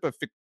worship a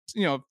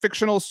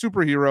fictional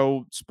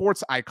superhero,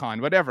 sports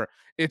icon, whatever.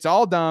 It's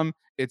all dumb.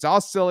 It's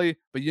all silly.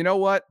 But you know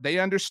what? They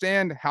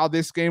understand how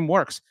this game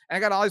works. And I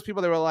got all these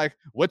people that were like,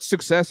 what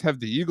success have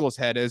the Eagles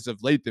had as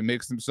of late that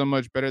makes them so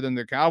much better than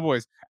the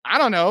Cowboys? I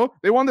don't know.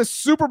 They won the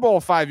Super Bowl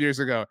 5 years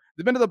ago.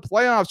 They've been to the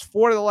playoffs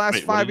 4 of the last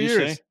Wait, what did 5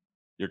 years.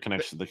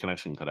 say? The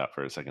connection cut out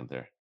for a second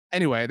there.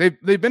 Anyway,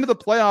 they've been to the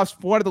playoffs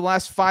 4 of the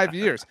last 5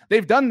 years.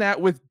 They've done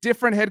that with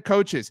different head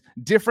coaches,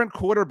 different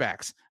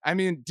quarterbacks. I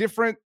mean,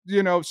 different,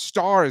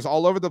 stars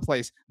all over the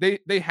place.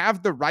 They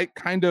have the right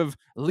kind of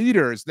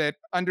leaders that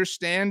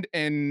understand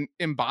and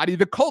embody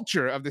the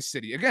culture of the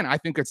city. Again, I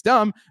think it's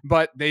dumb,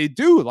 but they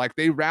do. Like,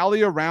 they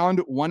rally around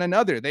one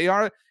another. They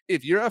are,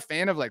 if you're a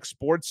fan of like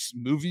sports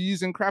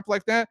movies and crap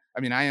like that,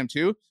 I mean, I am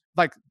too.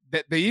 Like,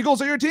 the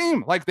Eagles are your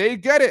team. Like, they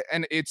get it.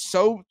 And it's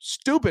so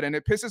stupid. And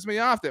it pisses me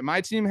off that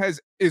my team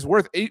is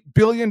worth $8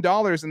 billion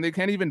and they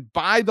can't even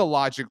buy the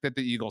logic that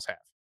the Eagles have.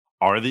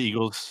 Are the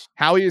Eagles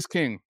Howie is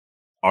king?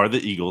 Are the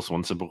Eagles,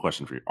 one simple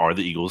question for you, are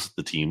the Eagles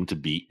the team to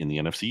beat in the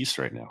NFC East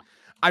right now?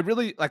 I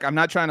really, I'm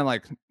not trying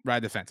to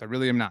ride the fence. I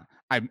really am not.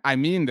 I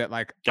mean that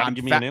Gotta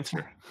give me an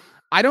answer.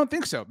 I don't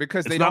think so,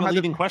 because it's they not don't a have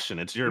leading question.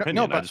 It's your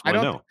opinion. No, I just want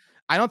to know.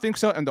 I don't think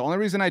so. And the only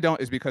reason I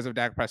don't is because of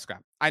Dak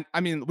Prescott.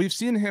 I mean, we've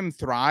seen him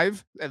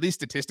thrive, at least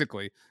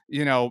statistically,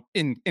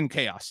 in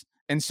chaos.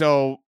 And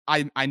so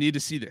I need to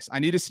see this. I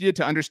need to see it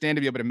to understand,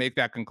 to be able to make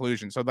that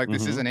conclusion. So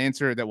this is an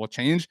answer that will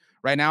change.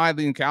 Right now, I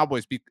lean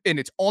Cowboys, and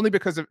it's only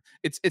because of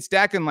it's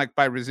Dak and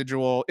by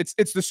residual. It's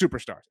the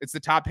superstars. It's the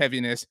top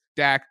heaviness.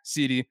 Dak,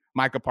 CeeDee,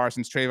 Micah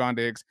Parsons, Trayvon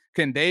Diggs.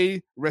 Can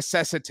they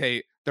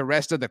resuscitate the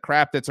rest of the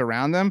crap that's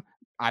around them?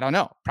 I don't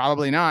know.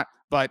 Probably not.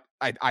 But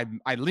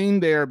I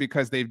lean there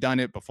because they've done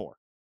it before.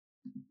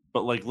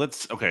 But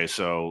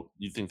so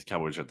you think the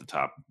Cowboys are at the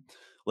top.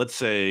 Let's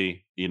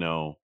say,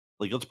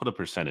 let's put a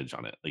percentage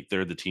on it. Like,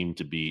 they're the team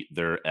to beat.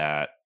 They're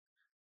at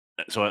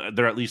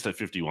least at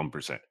 51%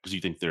 because you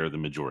think they're the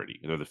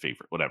majority. They're the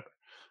favorite, whatever.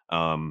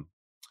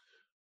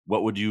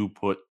 What would you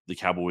put the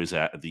Cowboys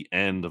at the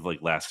end of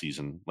last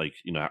season?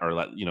 You know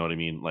what I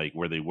mean? Like,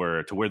 where they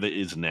were to where they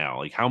is now.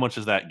 Like, how much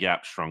has that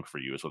gap shrunk for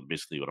you is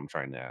basically what I'm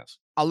trying to ask.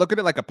 I'll look at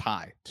it like a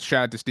pie.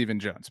 Shout out to Stephen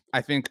Jones.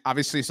 I think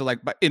obviously,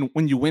 but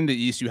when you win the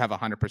East, you have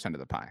 100% of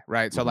the pie,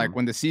 right? So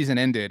when the season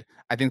ended,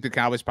 I think the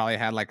Cowboys probably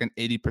had an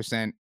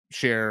 80%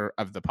 share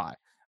of the pie.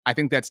 I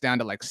think that's down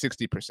to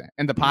 60%.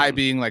 And the pie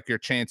being your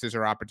chances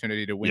or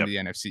opportunity to win the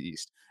NFC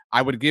East.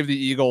 I would give the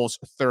Eagles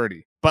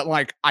 30. But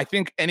I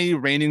think any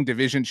reigning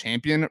division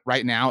champion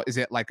right now is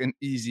at an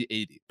easy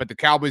 80. But the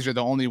Cowboys are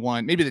the only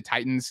one, maybe the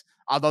Titans,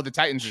 although the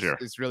Titans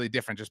is really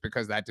different just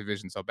because that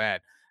division's so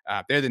bad.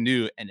 They're the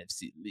new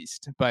NFC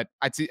least. But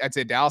I'd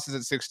say Dallas is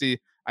at 60.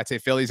 I'd say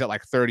Philly's at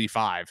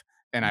 35.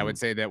 And I would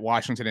say that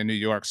Washington and New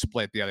York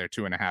split the other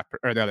 2.5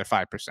 or the other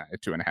 5%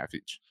 at 2.5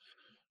 each.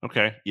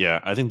 Okay. Yeah.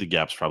 I think the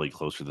gap's probably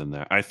closer than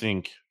that. I'm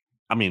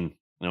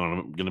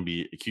going to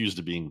be accused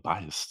of being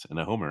biased and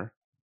a homer,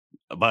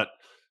 but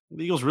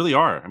the Eagles really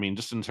are. I mean,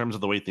 just in terms of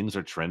the way things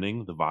are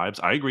trending, the vibes,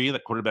 I agree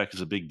that quarterback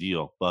is a big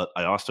deal, but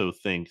I also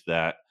think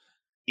that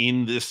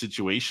in this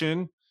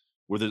situation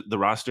where the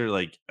roster,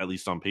 at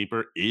least on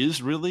paper,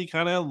 is really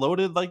kind of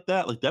loaded like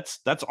that,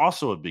 that's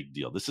also a big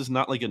deal. This is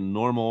not a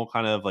normal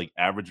kind of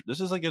average.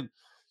 This is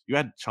you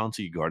had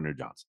Chauncey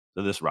Gardner-Johnson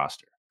to this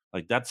roster.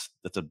 That's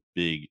a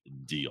big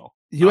deal.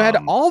 You had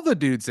all the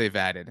dudes they've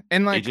added,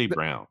 and AJ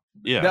Brown.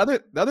 Yeah.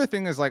 The other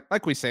thing is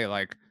like we say,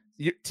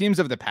 teams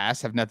of the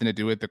past have nothing to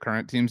do with the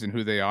current teams and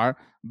who they are.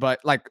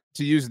 But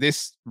to use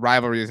this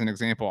rivalry as an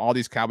example, all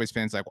these Cowboys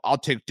fans I'll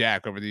take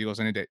Dak over the Eagles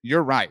any day.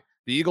 You're right.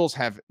 The Eagles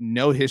have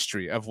no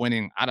history of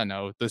winning,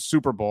 the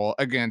Super Bowl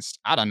against,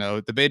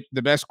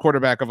 the best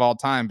quarterback of all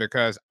time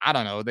because,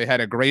 they had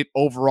a great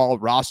overall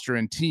roster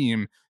and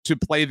team to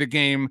play the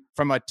game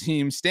from a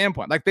team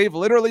standpoint. They've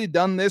literally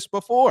done this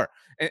before.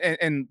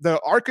 And the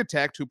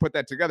architect who put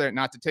that together,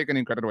 not to take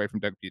any credit away from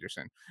Doug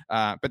Peterson,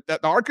 but the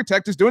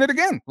architect is doing it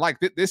again.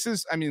 This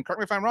is, correct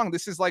me if I'm wrong,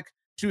 this is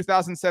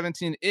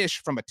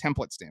 2017-ish from a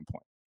template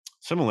standpoint.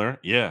 Similar.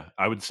 Yeah.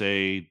 I would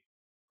say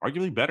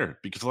arguably better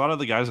because a lot of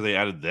the guys that they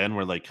added then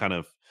were kind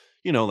of,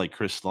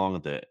 Chris Long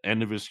at the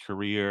end of his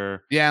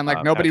career. Yeah,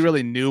 and nobody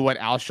really knew what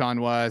Alshon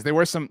was. They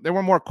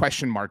were more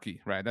question marky,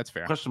 right? That's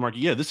fair. Question marky.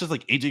 Yeah, this is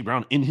AJ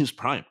Brown in his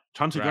prime.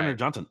 Chauncey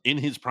Gardner-Johnson in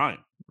his prime.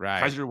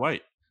 Right. Kaiser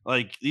White.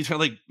 These are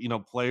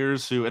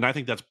players who, and I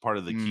think that's part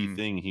of the key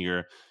thing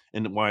here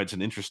and why it's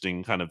an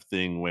interesting kind of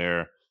thing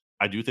where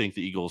I do think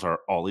the Eagles are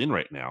all in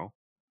right now.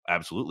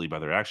 Absolutely, by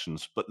their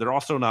actions, but they're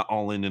also not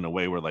all in a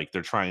way where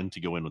they're trying to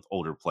go in with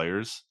older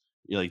players.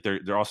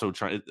 They're also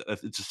trying.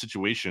 It's a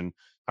situation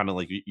kind of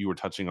like you were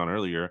touching on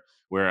earlier,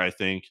 where I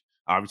think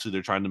obviously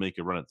they're trying to make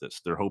a run at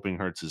this. They're hoping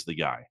Hurts is the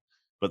guy,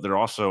 but they're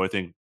also, I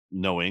think,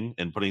 knowing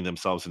and putting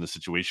themselves in a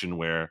situation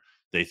where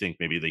they think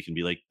maybe they can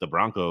be like the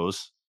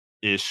Broncos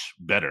ish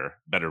better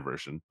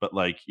version, but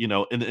like, in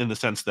the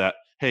sense that,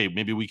 hey,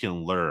 maybe we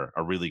can lure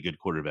a really good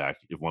quarterback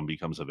if one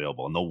becomes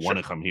available, and they'll want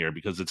to come here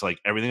because it's like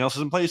everything else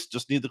is in place,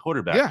 just need the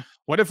quarterback. Yeah.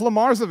 What if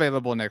Lamar's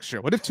available next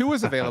year? What if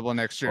Tua's available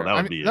next year? Well, that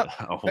I would mean, be no,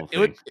 a whole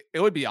it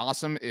thing. would be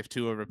awesome if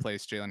Tua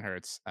replaced Jalen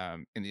Hurts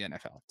in the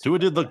NFL. Tua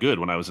did look good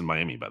when I was in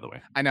Miami, by the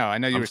way. I know you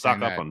I'm were saying stock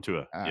up that. on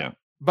Tua. Yeah.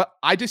 But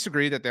I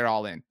disagree that they're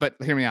all in. But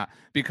hear me out,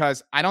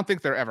 because I don't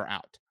think they're ever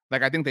out.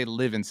 Like, I think they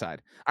live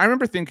inside. I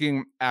remember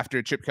thinking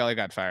after Chip Kelly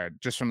got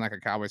fired, just from like a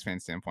Cowboys fan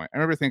standpoint, I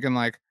remember thinking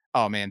like,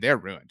 oh man, they're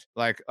ruined.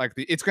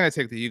 It's going to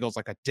take the Eagles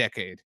like a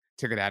decade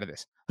to get out of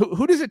this.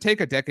 Who does it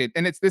take a decade?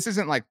 And this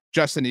isn't like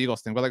just an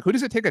Eagles thing, but like, who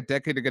does it take a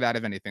decade to get out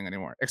of anything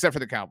anymore, except for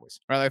the Cowboys,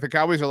 right? Like the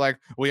Cowboys are like,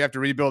 we have to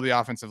rebuild the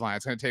offensive line.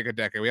 It's going to take a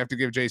decade. We have to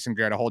give Jason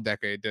Garrett a whole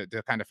decade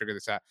to kind of figure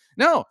this out.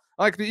 No,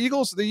 like the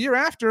Eagles, the year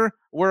after,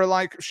 were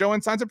like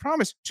showing signs of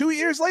promise. 2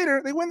 years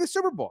later, they win the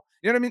Super Bowl.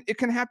 You know what I mean? It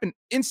can happen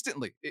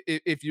instantly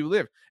if you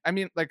live. I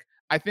mean, like,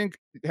 I think,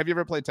 have you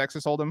ever played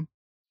Texas Hold'em?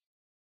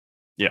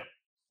 Yeah.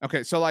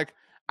 Okay, so like,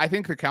 I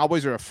think the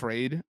Cowboys are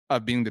afraid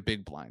of being the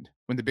big blind.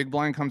 When the big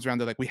blind comes around,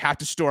 they're like, we have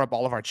to store up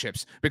all of our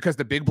chips because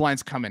the big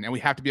blind's coming, and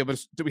we have to be able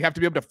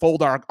to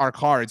fold our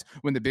cards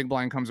when the big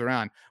blind comes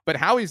around. But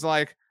Howie's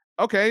like,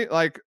 okay,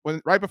 like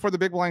right before the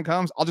big blind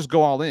comes, I'll just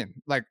go all in.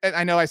 Like,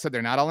 I know I said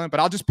they're not all in, but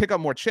I'll just pick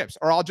up more chips,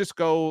 or I'll just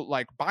go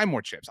like buy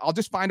more chips. I'll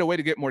just find a way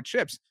to get more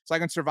chips so I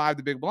can survive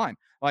the big blind.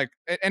 Like,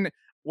 and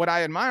what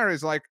I admire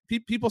is like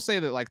people say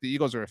that like the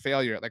Eagles are a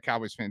failure, like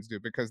Cowboys fans do,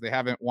 because they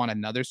haven't won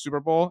another Super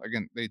Bowl.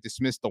 Again, they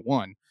dismissed the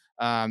one.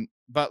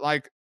 But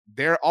like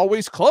they're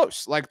always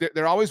close. Like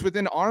they're always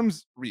within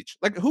arm's reach.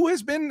 Like who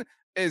has been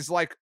as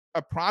like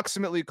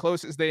approximately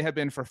close as they have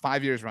been for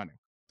 5 years running?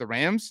 The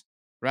Rams,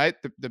 right?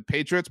 The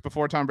Patriots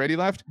before Tom Brady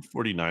left.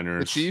 49ers.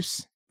 The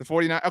Chiefs. The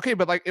 49. Okay,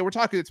 but like we're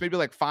talking, it's maybe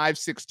like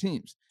 5-6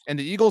 teams. And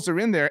the Eagles are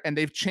in there, and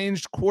they've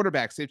changed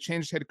quarterbacks. They've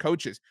changed head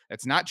coaches.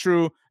 That's not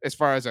true as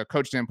far as a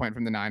coach standpoint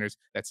from the Niners.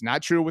 That's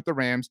not true with the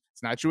Rams.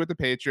 It's not true with the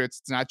Patriots.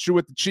 It's not true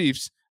with the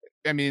Chiefs.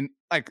 I mean,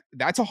 like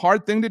that's a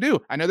hard thing to do.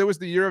 I know there was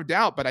the year of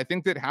doubt, but I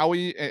think that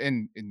Howie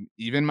and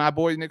even my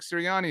boy Nick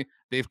Sirianni,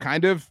 they've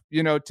kind of,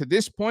 to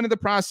this point of the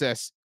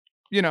process,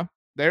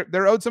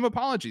 they're owed some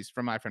apologies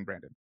from my friend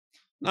Brandon.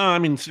 No, I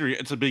mean,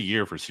 it's a big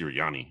year for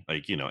Sirianni,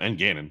 like, and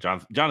Gannon,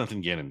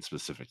 Jonathan Gannon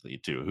specifically,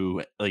 too,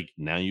 who, like,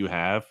 now you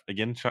have,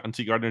 again,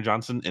 Chauncey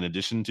Gardner-Johnson, in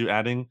addition to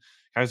adding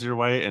Kaiser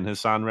White and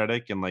Hassan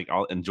Reddick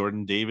and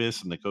Jordan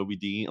Davis and the Kobe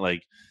Dean.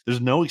 Like, there's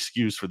no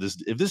excuse for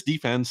this. If this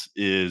defense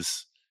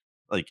is,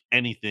 like,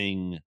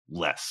 anything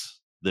less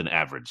than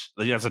average,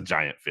 like, that's a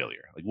giant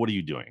failure. Like, what are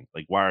you doing?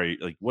 Like,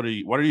 what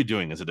are you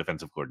doing as a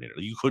defensive coordinator?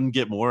 Like, you couldn't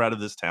get more out of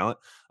this talent.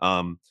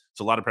 It's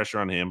a lot of pressure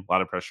on him, a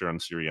lot of pressure on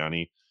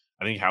Sirianni.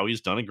 I think Howie's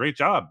done a great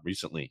job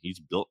recently. He's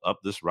built up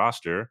this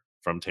roster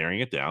from tearing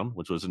it down,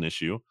 which was an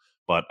issue,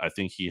 but I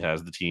think he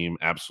has the team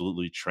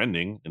absolutely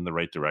trending in the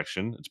right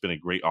direction. It's been a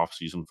great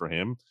offseason for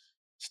him.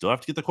 Still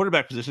have to get the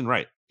quarterback position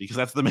right, because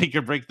that's the make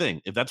or break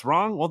thing. If that's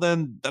wrong, well,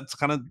 then that's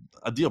kind of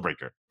a deal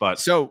breaker. But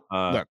so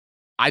look,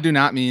 I do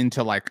not mean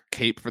to like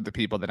cape for the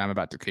people that I'm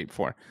about to cape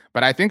for,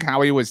 but I think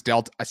Howie was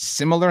dealt a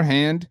similar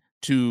hand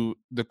to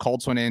the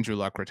Colts when Andrew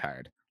Luck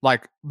retired.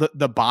 Like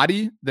the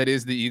body that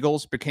is the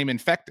Eagles became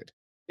infected.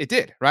 It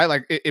did, right?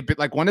 Like it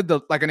like one of the,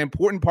 like an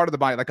important part of the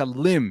body, like a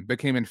limb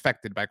became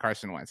infected by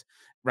Carson Wentz,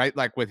 right?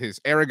 Like with his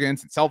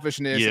arrogance and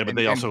selfishness. Yeah, but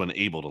they also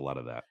enabled a lot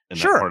of that. And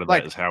sure, that part of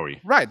like, that is Howie.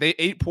 Right. They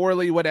ate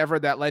poorly, whatever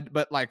that led,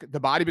 but like the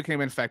body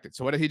became infected.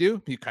 So what did he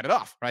do? He cut it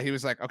off, right? He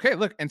was like, okay,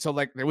 look. And so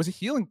like there was a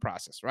healing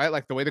process, right?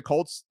 Like the way the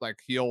Colts like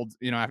healed,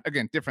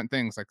 again, different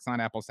things, like it's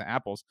not apples to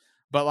apples,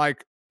 but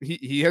like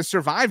he has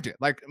survived it.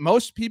 Like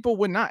most people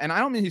would not. And I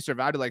don't mean he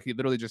survived it like he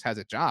literally just has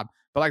a job,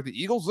 but like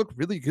the Eagles look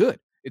really good.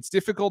 It's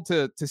difficult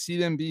to see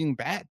them being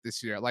bad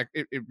this year. Like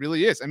it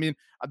really is. I mean,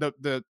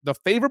 the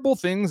favorable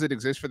things that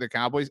exist for the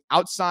Cowboys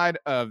outside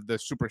of the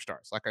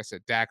superstars, like I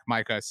said, Dak,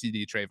 Micah,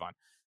 CD, Trayvon,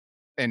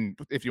 and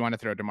if you want to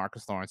throw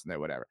DeMarcus Lawrence in there,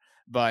 whatever.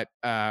 But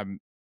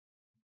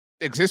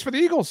exists for the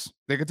Eagles.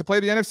 They get to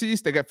play the NFC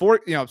East. They get 4,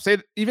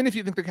 even if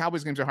you think the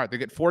Cowboys games are hard, they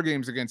get 4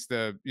 games against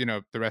the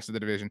rest of the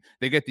division.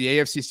 They get the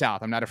AFC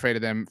South. I'm not afraid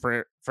of them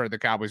for the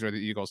Cowboys or the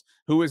Eagles.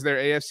 Who is their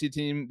AFC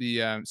team? The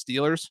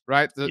Steelers,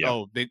 right?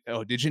 Yeah.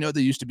 Did you know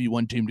there used to be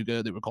one team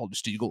together? They were called the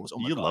Steagles. Oh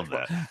my You God.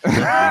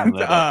 love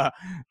that.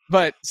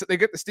 But so they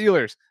get the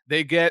Steelers.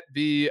 They get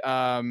the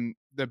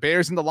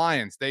Bears and the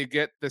Lions. They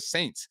get the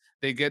Saints.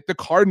 They get the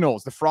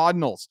Cardinals, the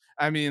Fraudinals.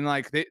 I mean,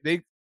 like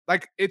they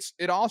like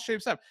it all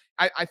shapes up.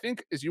 I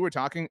think as you were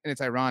talking, and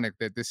it's ironic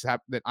that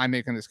that I'm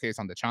making this case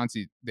on the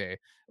Chauncey day.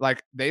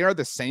 Like they are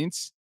the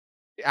Saints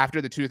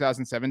after the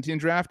 2017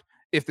 draft.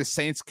 If the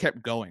Saints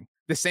kept going,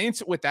 the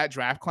Saints with that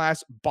draft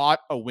class bought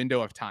a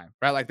window of time,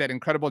 right? Like that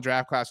incredible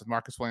draft class with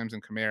Marcus Williams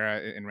and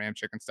Kamara and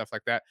Ramchick and stuff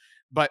like that.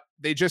 But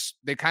they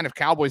kind of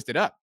Cowboysed it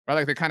up. Right,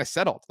 like they kind of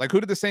settled. Like, who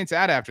did the Saints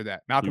add after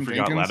that? Malcolm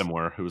Jenkins.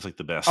 Lattimore, who was like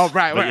the best. Oh,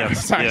 right.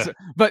 Yes, Sorry. yeah.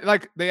 But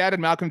like they added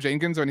Malcolm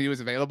Jenkins when he was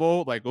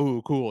available. Like, oh,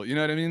 cool. You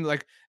know what I mean?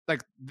 Like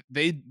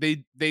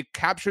they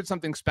captured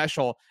something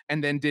special,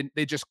 and then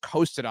they just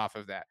coasted off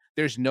of that.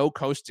 there's no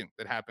coasting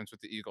that happens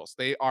with the Eagles.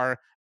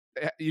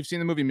 You've seen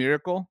the movie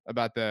Miracle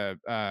about the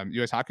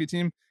U.S. hockey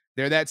team.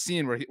 They're that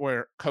scene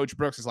where Coach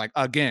Brooks is like,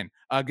 again,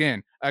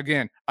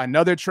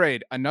 another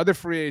trade, another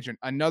free agent,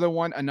 another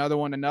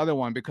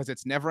one, because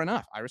it's never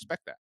enough. I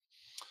respect that.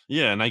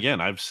 Yeah, and again,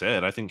 I've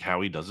said I think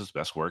Howie does his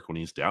best work when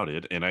he's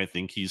doubted, and I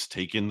think he's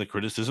taken the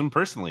criticism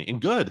personally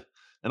and good.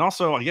 And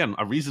also, again,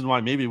 a reason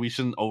why maybe we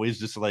shouldn't always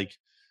just like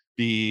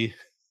be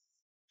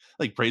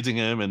like praising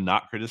him and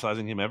not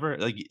criticizing him ever.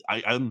 Like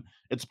I'm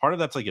it's part of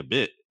that's like a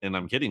bit, and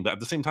I'm kidding, but at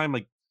the same time,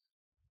 like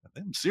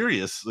I'm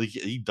serious. Like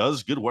he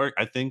does good work.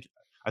 I think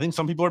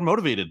some people are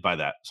motivated by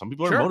that. Some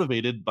people are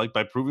motivated by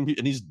proving,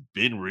 and he's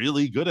been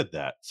really good at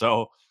that.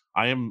 So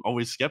I am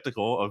always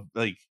skeptical of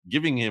like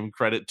giving him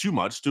credit too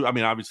much. I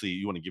mean, obviously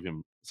you want to give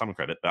him some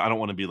credit, but I don't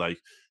want to be like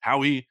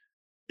Howie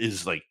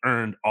is like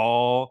earned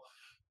all.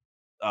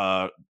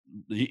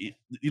 You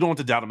don't want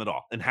to doubt him at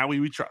all, and Howie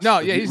we trust. No,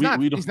 yeah, he's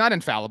not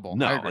infallible.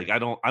 No, I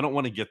don't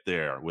want to get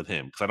there with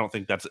him because I don't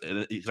think that's.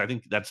 I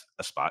think that's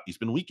a spot he's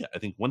been weak at. I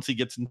think once he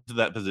gets into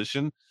that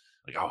position,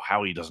 like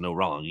Howie does no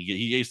wrong.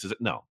 He aces it.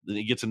 No, then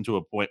he gets into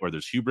a point where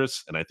there's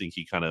hubris, and I think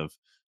he kind of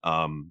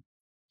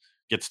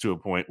gets to a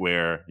point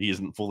where he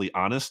isn't fully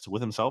honest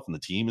with himself, and the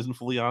team isn't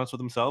fully honest with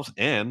themselves.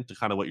 And to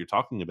kind of what you're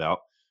talking about,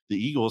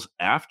 the Eagles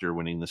after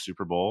winning the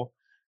Super Bowl,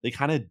 they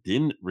kind of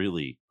didn't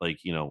really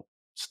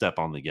step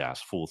on the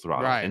gas full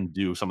throttle and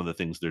do some of the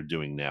things they're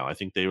doing now. I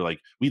think they were like,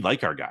 we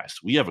like our guys.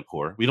 We have a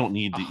core. We don't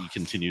need to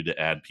continue to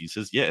add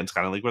pieces. Yeah, it's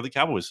kind of like where the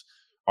Cowboys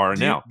are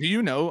now. Do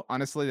you know,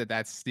 honestly,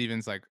 that's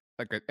Steven's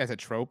as a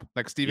trope?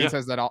 Like Steven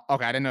says that all.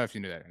 Okay, I didn't know if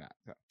you knew that or not.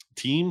 So.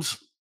 Teams,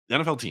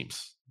 NFL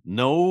teams,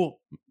 no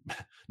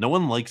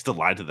one likes to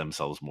lie to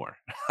themselves more.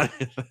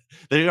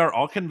 They are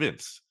all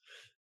convinced,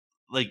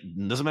 like,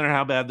 doesn't matter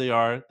how bad they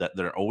are, that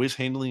they're always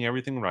handling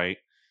everything right,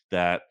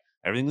 that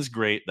everything is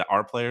great, that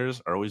our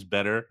players are always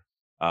better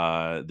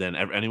than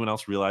anyone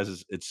else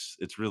realizes.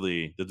 It's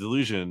really the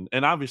delusion.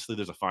 And obviously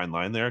there's a fine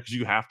line there because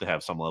you have to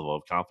have some level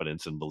of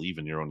confidence and believe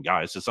in your own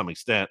guys to some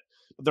extent.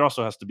 But there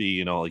also has to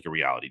be, like a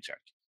reality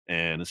check.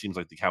 And it seems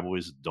like the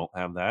Cowboys don't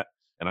have that.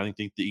 And I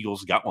think the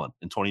Eagles got one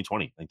in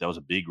 2020. I think that was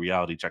a big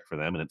reality check for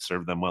them, and it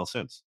served them well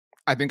since.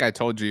 I think I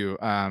told you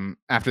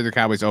after the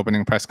Cowboys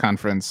opening press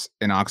conference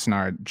in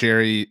Oxnard,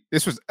 Jerry,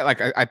 this was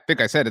like, I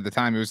think I said at the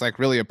time, it was like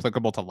really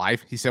applicable to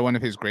life. He said one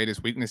of his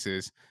greatest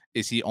weaknesses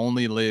is he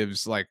only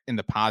lives like in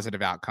the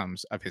positive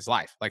outcomes of his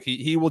life. Like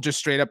he will just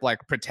straight up like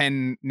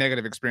pretend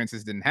negative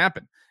experiences didn't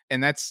happen.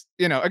 And that's,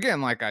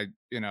 again, like I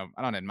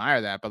don't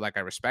admire that, but like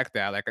I respect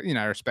that. Like,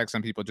 I respect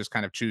some people just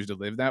kind of choose to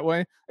live that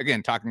way.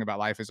 Again, talking about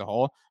life as a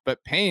whole, but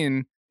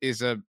pain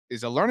is a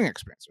learning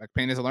experience. Like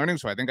pain is a learning.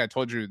 So I think I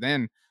told you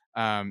then,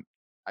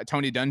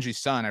 Tony Dungy's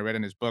son, I read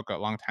in his book a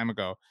long time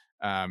ago,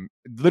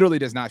 literally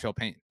does not feel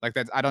pain. Like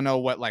that's, I don't know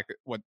what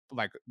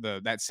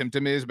that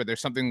symptom is, but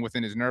there's something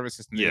within his nervous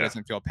system that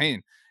doesn't feel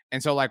pain.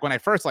 And so like when I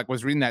first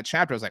was reading that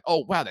chapter, I was like,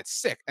 oh wow, that's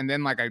sick. And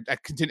then like I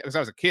continued because I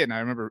was a kid and I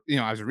remember,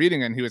 I was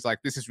reading it and he was like,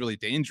 this is really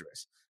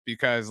dangerous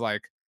because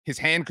like his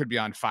hand could be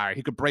on fire.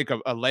 He could break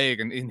a leg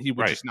and he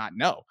would just not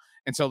know.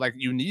 And so like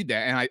you need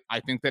that. And I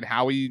think that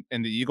Howie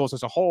and the Eagles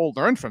as a whole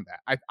learned from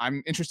that.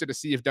 I'm interested to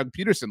see if Doug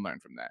Peterson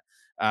learned from that.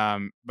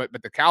 But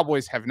the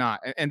Cowboys have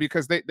not. And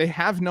because they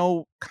have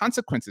no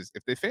consequences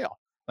if they fail.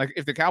 Like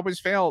if the Cowboys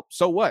fail,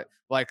 so what?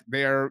 Like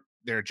their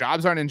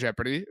jobs aren't in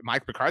jeopardy.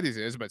 Mike McCarthy's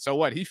is, but so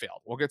what? He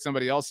failed. We'll get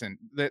somebody else in.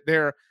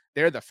 They're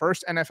the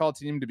first NFL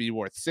team to be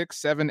worth $6,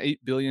 $7, $8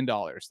 billion.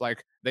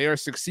 Like they are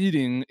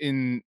succeeding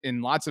in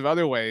lots of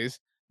other ways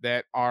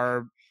that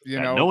are,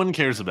 no one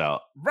cares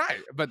about. Right.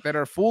 But that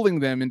are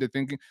fooling them into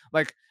thinking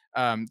like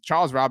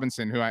Charles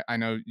Robinson, who I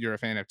know you're a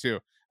fan of too.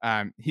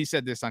 He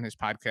said this on his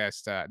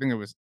podcast. I think it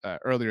was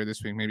earlier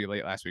this week, maybe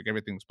late last week.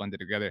 Everything's blended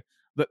together.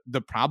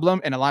 The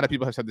problem, and a lot of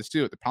people have said this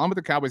too, the problem with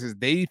the Cowboys is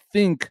they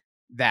think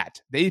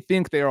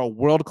they are a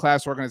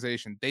world-class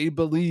organization. They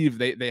believe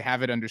they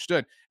have it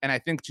understood. And I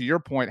think to your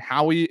point,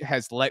 Howie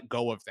has let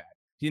go of that.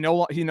 He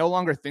no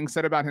longer thinks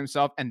that about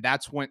himself. And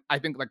that's when I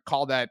think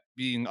call that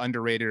being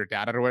underrated or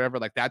doubted or whatever.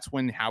 Like that's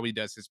when Howie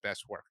does his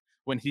best work.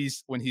 When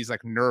he's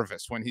like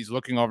nervous, when he's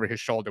looking over his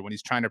shoulder, when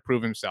he's trying to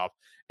prove himself.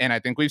 And I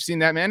think we've seen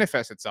that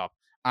manifest itself.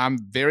 I'm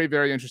very,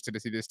 very interested to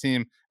see this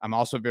team. I'm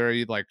also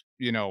very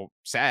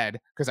sad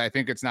because I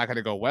think it's not going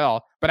to go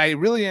well, but I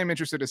really am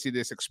interested to see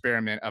this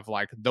experiment of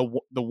like the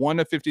 1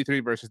 of 53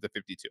 versus the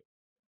 52.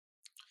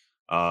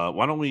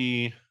 Why don't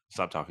we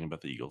stop talking about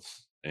the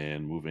Eagles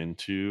and move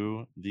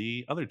into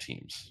the other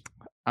teams?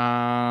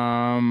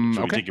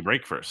 Should we take a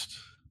break first?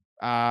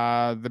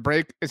 The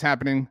break is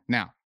happening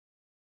now.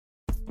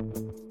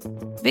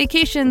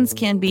 Vacations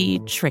can be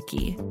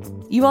tricky.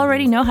 You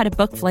already know how to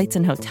book flights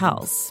and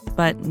hotels,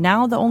 but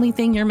now the only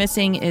thing you're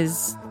missing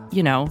is,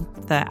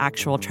 the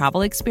actual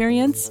travel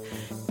experience.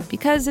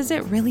 Because is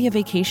it really a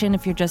vacation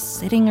if you're just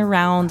sitting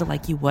around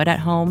like you would at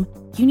home?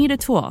 You need a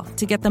tool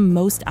to get the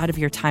most out of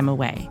your time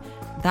away.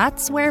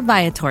 That's where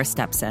Viator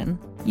steps in.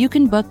 You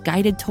can book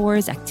guided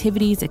tours,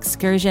 activities,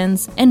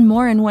 excursions, and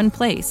more in one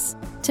place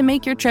to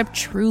make your trip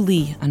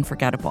truly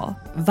unforgettable.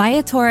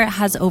 Viator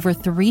has over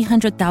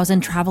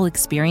 300,000 travel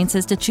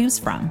experiences to choose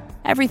from.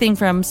 Everything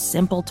from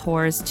simple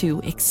tours to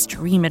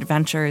extreme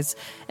adventures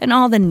and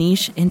all the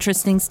niche,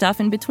 interesting stuff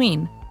in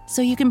between.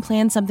 So you can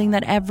plan something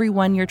that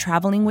everyone you're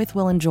traveling with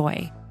will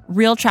enjoy.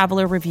 Real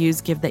traveler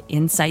reviews give the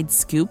inside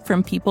scoop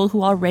from people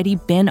who already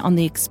been on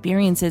the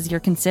experiences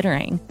you're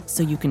considering,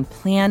 so you can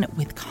plan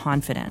with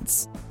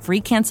confidence. Free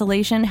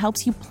cancellation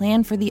helps you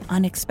plan for the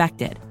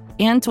unexpected.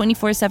 And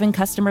 24/7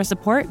 customer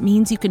support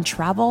means you can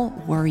travel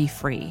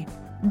worry-free.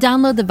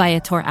 Download the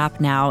Viator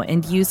app now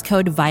and use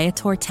code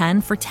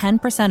Viator10 for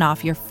 10%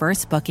 off your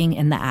first booking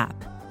in the app.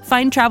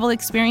 Find travel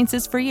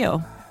experiences for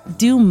you.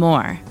 Do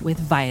more with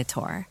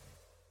Viator.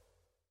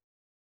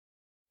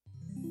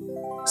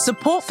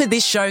 Support for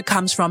this show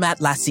comes from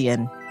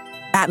Atlassian.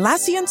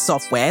 Atlassian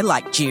software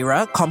like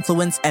Jira,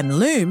 Confluence, and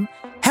Loom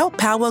help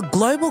power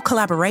global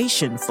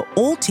collaboration for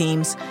all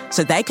teams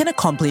so they can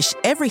accomplish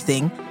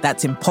everything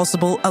that's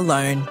impossible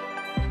alone.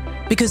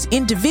 Because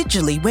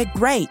individually we're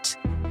great,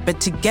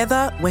 but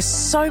together we're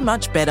so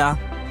much better.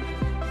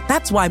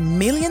 That's why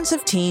millions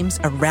of teams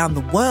around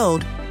the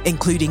world,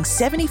 including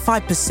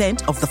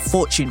 75% of the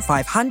Fortune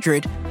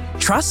 500,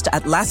 trust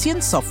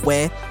Atlassian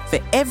software for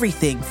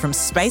everything from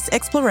space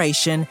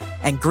exploration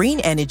and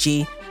green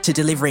energy to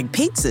delivering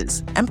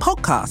pizzas and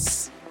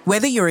podcasts.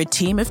 Whether you're a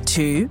team of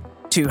 2,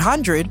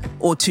 200,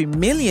 or 2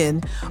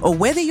 million, or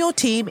whether your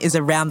team is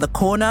around the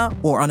corner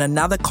or on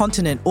another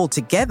continent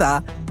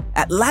altogether,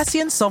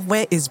 Atlassian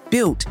software is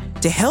built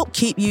to help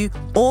keep you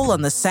all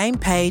on the same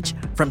page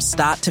from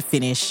start to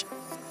finish.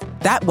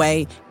 That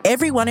way,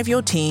 every one of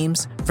your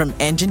teams, from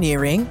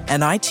engineering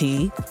and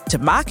IT to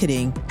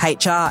marketing,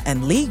 HR,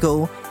 and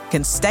legal,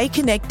 can stay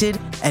connected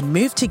and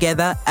move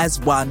together as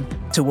one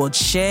towards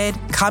shared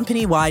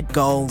company-wide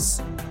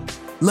goals.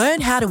 Learn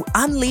how to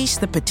unleash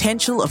the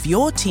potential of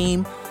your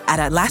team at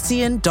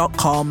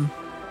Atlassian.com.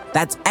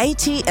 That's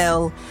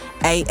Atlassian.com.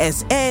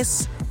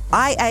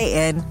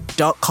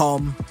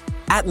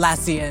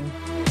 Atlassian.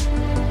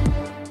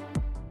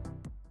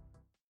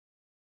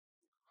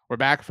 We're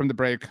back from the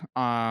break.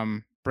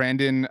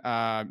 Brandon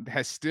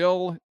has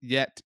still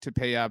yet to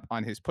pay up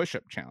on his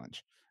push-up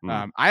challenge.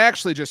 I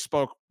actually just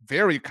spoke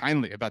very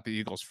kindly about the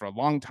Eagles for a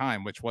long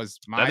time, which was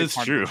my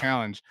part of the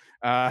challenge.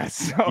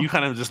 So you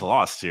kind of just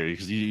lost here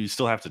because you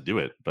still have to do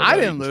it. But I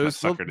didn't lose.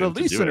 The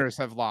listeners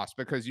have lost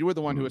because you were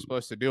the one who was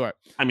supposed to do it.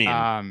 I mean,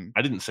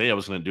 I didn't say I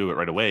was going to do it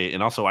right away.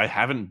 And also, I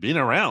haven't been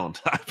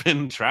around. I've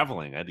been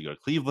traveling. I had to go to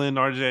Cleveland,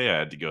 RJ. I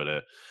had to go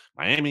to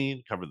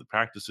Miami, cover the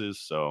practices.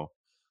 So,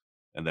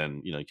 and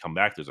then, you come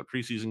back. There's a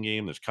preseason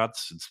game. There's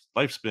cuts. It's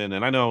life spin.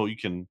 And I know you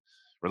can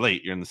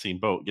relate. You're in the same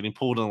boat, getting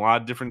pulled in a lot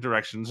of different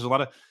directions. There's a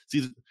lot of,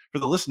 for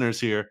the listeners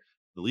here,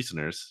 the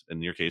listeners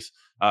in your case,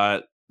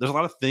 there's a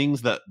lot of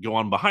things that go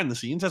on behind the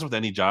scenes, as with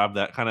any job,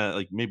 that kind of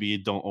like maybe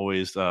you don't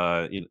always,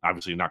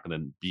 obviously you're not going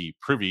to be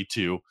privy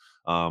to.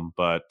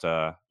 But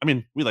I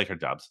mean, we like our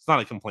jobs. It's not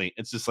a complaint.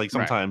 It's just like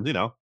sometimes,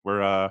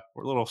 we're a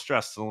little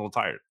stressed and a little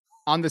tired.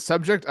 On the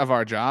subject of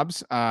our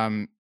jobs,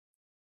 I'll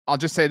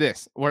just say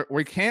this: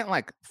 we can't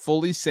like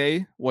fully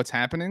say what's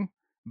happening,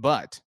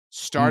 but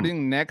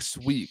starting next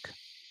week,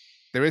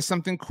 there is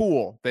something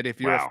cool that if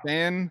you're a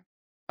fan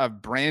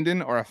of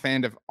Brandon or a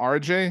fan of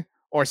RJ,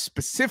 or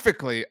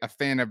specifically a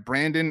fan of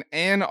Brandon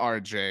and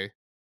RJ,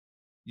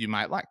 you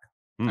might like.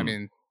 I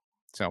mean,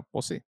 so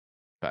we'll see.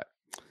 But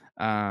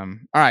all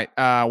right,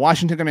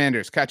 Washington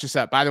Commanders, catch us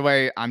up. By the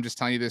way, I'm just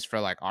telling you this for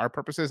like our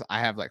purposes.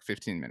 I have like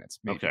 15 minutes.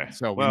 Maybe. Okay.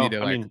 So we need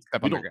to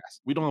step on the gas.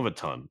 We don't have a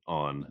ton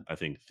on, I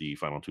think, the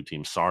final two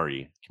teams.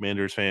 Sorry,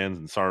 Commanders fans,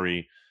 and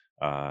sorry,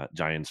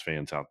 Giants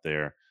fans out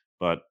there.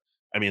 But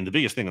I mean, the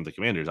biggest thing on the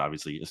Commanders,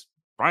 obviously, is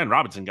Brian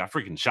Robinson got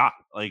freaking shot.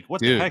 Like,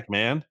 what the heck,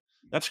 man?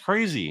 That's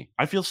crazy.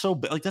 I feel so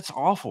bad. Like, that's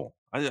awful.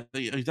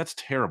 That's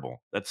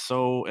terrible. It's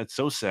so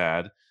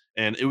sad.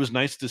 And it was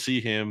nice to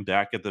see him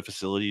back at the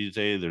facility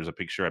today. There's a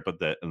picture. I put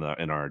that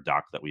in our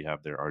doc that we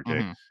have there,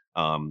 RJ.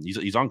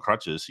 He's on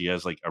crutches. He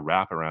has like a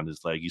wrap around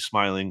his leg. He's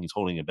smiling. He's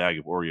holding a bag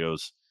of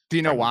Oreos. Do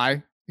you know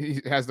why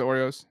he has the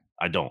Oreos?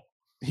 I don't.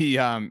 He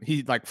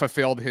like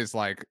fulfilled his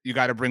like, you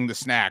got to bring the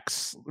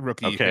snacks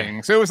rookie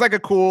thing. So it was like a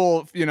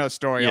cool,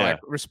 story. Like,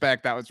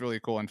 respect. That was really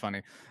cool and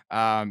funny.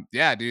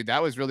 Yeah, dude,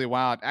 that was really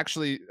wild.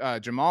 Actually,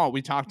 Jamal,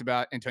 we talked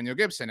about Antonio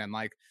Gibson and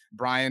like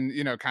Brian,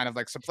 kind of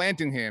like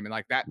supplanting him. And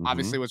like that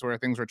obviously was where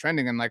things were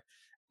trending. And like,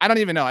 I don't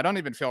even know. I don't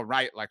even feel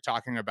right like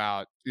talking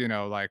about,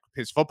 like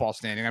his football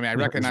standing. I mean, I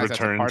recognize his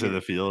return to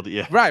the field.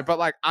 Yeah. Right. But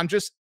like, I'm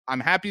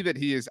very happy that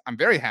he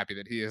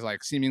is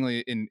like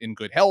seemingly in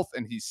good health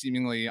and he's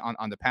seemingly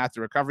on the path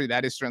to recovery.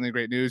 That is certainly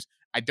great news.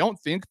 I don't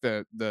think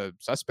the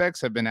suspects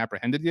have been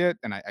apprehended yet,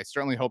 and I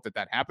certainly hope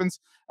that happens.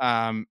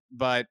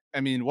 But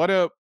I mean, what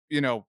a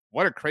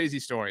crazy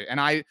story.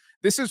 And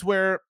this is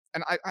where,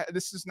 and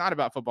this is not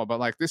about football, but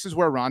like, this is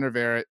where Ron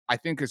Rivera, I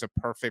think, is a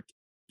perfect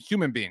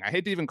human being. I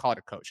hate to even call it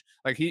a coach.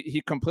 Like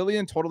he completely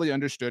and totally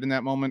understood in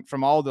that moment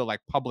from all the like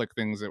public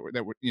things that were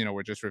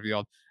were just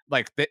revealed.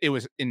 Like that it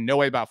was in no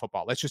way about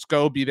football. Let's just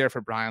go be there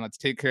for Brian. Let's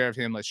take care of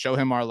him. Let's show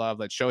him our love.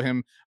 Let's show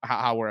him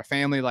how we're a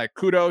family. Like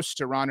kudos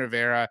to Ron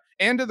Rivera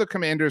and to the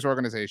Commanders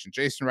organization,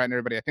 Jason Wright and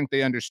everybody. I think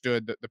they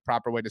understood the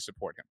proper way to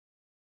support him.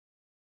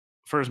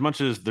 For as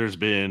much as there's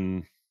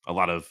been a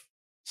lot of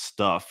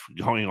stuff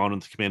going on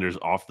with the Commanders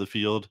off the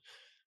field,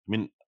 I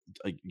mean,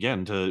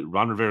 again, to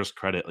Ron Rivera's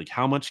credit, like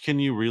how much can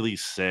you really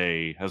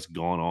say has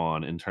gone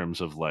on in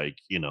terms of like,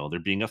 there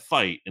being a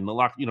fight in the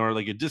or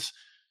like a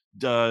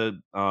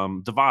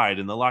divide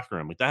in the locker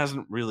room? Like that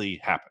hasn't really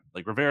happened.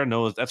 Like Rivera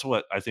knows that's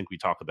what I think we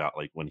talk about,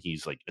 like when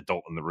he's like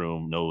adult in the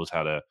room, knows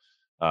how to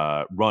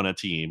run a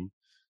team.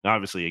 Now,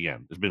 obviously,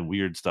 again, there's been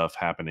weird stuff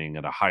happening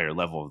at a higher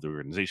level of the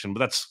organization, but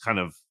that's kind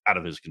of out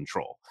of his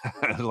control.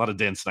 There's a lot of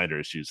Dan Snyder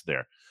issues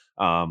there.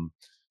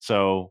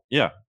 So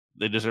yeah,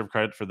 they deserve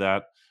credit for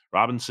that.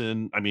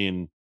 Robinson, I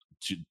mean,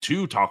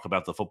 to talk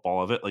about the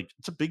football of it, like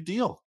it's a big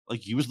deal. Like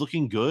he was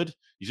looking good.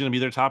 He's going to be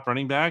their top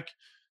running back.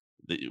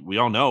 We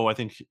all know. I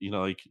think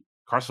like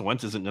Carson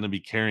Wentz isn't going to be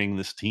carrying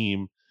this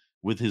team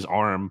with his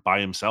arm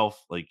by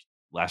himself. Like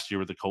last year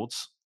with the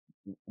Colts,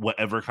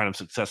 whatever kind of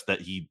success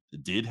that he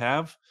did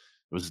have,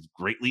 it was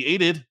greatly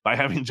aided by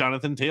having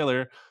Jonathan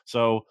Taylor.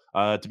 So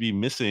to be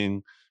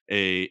missing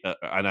and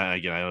I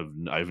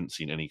haven't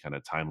seen any kind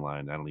of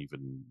timeline. I don't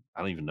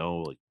even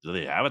know. Like, do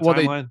they have a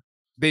timeline?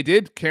 They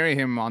did carry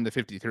him on the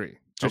 53.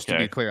 Just to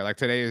Okay. be clear, like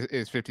today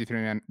is 53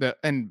 man.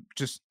 And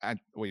just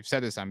we've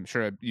said this. I'm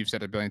sure you've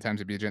said it a billion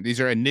times. These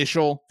are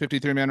initial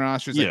 53 man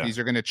rosters. Like these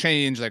are going to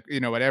change. Like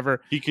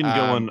whatever. He can go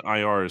on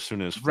IR as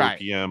soon as 4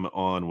 p.m.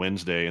 on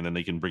Wednesday, and then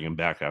they can bring him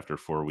back after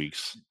 4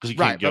 weeks because he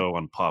can't go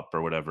on PUP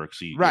or whatever.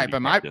 But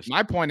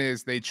my point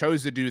is they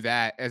chose to do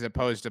that as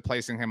opposed to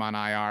placing him on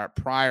IR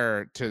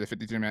prior to the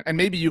 53 man. And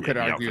maybe you could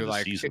argue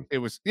like it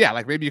was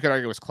like maybe you could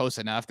argue it was close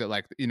enough that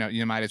like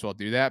you might as well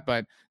do that.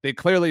 But they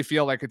clearly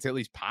feel like it's at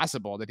least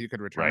possible that he could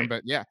return. Right.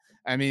 But yeah,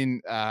 I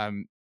mean,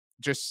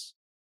 just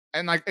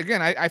and like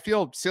again, I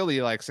feel silly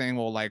like saying,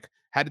 well, like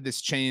how did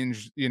this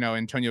change,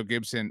 Antonio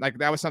Gibson? Like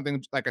that was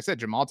something, like I said,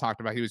 Jamal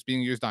talked about. He was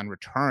being used on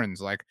returns.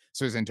 Like,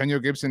 so is Antonio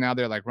Gibson now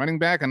there like running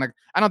back? And like,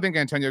 I don't think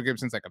Antonio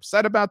Gibson's like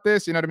upset about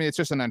this. You know what I mean? It's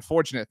just an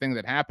unfortunate thing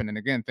that happened. And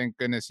again, thank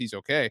goodness he's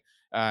okay.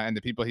 And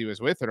the people he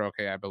was with are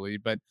okay, I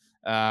believe. But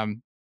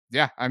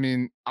yeah, I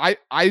mean, I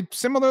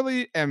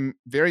similarly am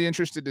very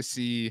interested to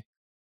see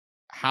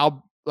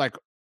how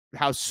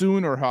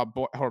soon or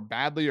how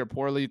badly or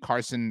poorly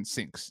Carson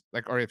sinks,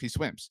 like, or if he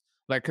swims,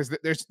 like, because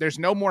there's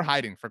no more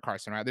hiding for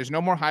Carson, right? There's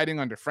no more hiding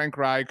under Frank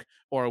Reich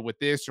or with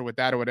this or with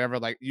that or whatever.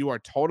 Like, you are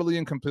totally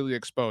and completely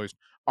exposed.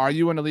 Are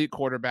you an elite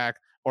quarterback,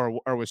 or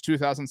was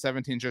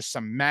 2017 just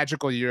some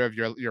magical year of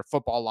your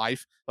football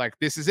life? Like,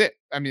 this is it.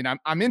 I mean,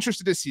 I'm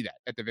interested to see that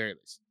at the very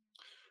least.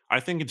 I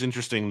think it's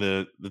interesting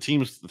the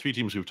three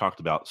teams we've talked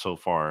about so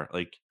far,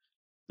 like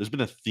there's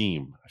been a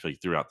theme, I feel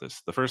like, throughout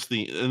this. The first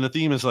theme, and the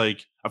theme is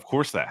like, of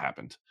course that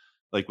happened.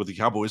 Like with the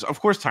Cowboys, of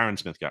course Tyron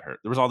Smith got hurt.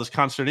 There was all this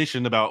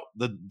consternation about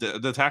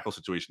the tackle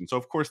situation. So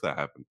of course that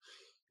happened.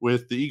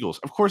 With the Eagles,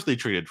 of course they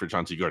traded for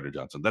Chauncey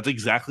Gardner-Johnson. That's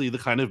exactly the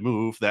kind of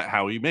move that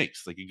Howie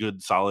makes. Like a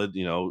good, solid,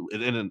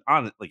 and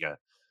on like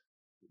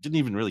didn't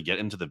even really get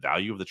into the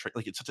value of the trade.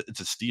 Like it's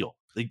a steal.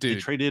 They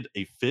traded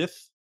a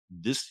fifth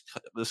this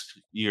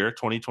year,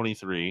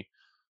 2023,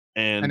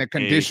 and a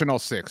conditional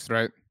sixth,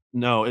 right?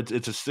 No, it's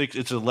a six.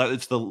 It's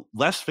the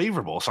less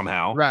favorable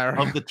somehow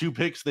of the two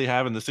picks they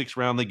have in the 6th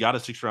round. They got a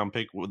 6th round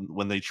pick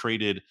when they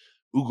traded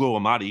Ugo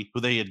Amadi,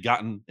 who they had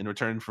gotten in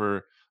return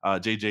for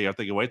JJ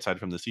Arcega-Whiteside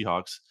from the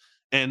Seahawks.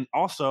 And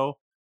also,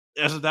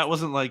 as that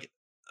wasn't like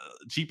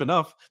cheap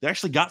enough, they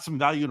actually got some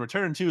value in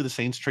return too. The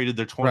Saints traded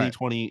their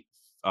 2025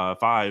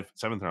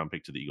 7th round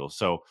pick to the Eagles.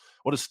 So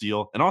what a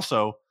steal! And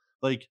also,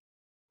 like,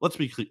 let's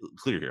be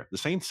clear here. The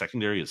Saints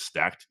secondary is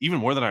stacked even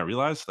more than I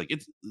realized. Like,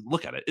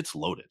 look at it. It's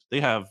loaded.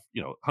 They have,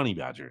 Honey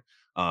Badger,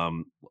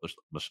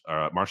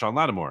 Marshawn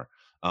Lattimore.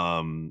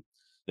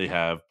 They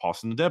have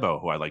Paulson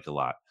Adebo, who I like a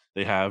lot.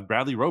 They have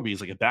Bradley Roby as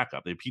like a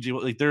backup. They have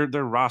PJ, like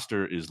their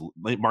roster is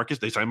like Marcus.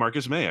 They signed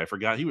Marcus May. I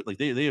forgot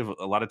they have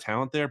a lot of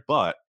talent there,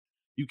 but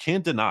you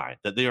can't deny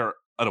that they are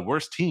at a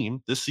worse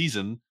team this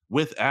season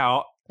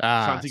without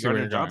Chauncey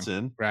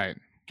Gardner-Johnson, right?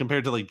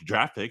 Compared to like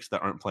draft picks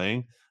that aren't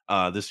playing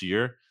this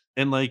year.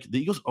 And like the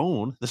Eagles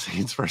own the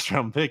Saints' 1st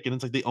round pick, and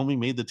it's like they only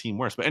made the team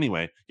worse. But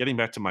anyway, getting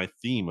back to my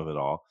theme of it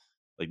all,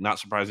 like not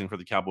surprising for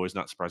the Cowboys,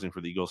 not surprising for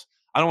the Eagles.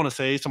 I don't want to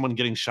say someone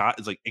getting shot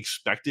is like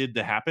expected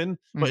to happen,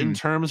 but in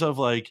terms of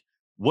like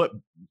what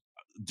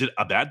did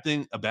a bad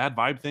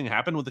vibe thing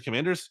happen with the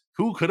Commanders?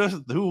 Who could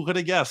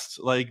have guessed?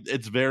 Like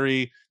it's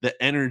very the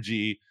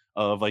energy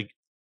of like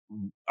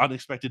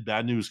unexpected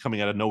bad news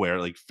coming out of nowhere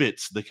like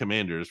fits the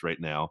Commanders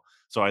right now.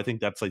 So I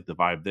think that's like the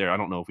vibe there. I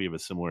don't know if we have a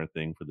similar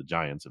thing for the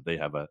Giants, if they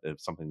have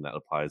if something that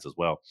applies as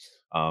well.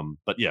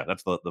 But yeah,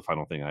 that's the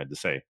final thing I had to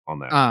say on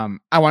that.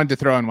 I wanted to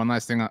throw in one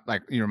last thing.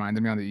 Like you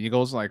reminded me on the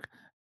Eagles, like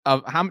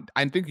of how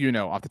I think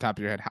off the top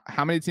of your head,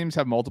 how many teams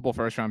have multiple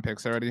 1st round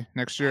picks already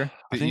next year?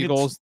 The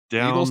Eagles,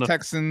 Eagles, down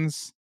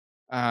Texans,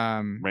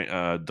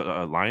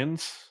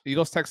 Lions.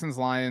 Eagles, Texans,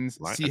 Lions,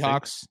 I think.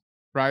 Seahawks,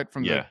 right?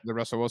 From Yeah. the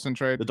Russell Wilson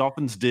trade. The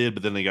Dolphins did,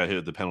 but then they got hit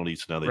with the penalty,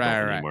 so now they don't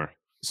anymore.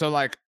 So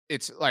like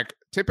it's like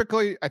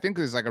typically I think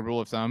there's like a rule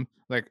of thumb,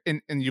 like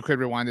and you could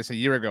rewind this a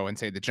year ago and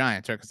say the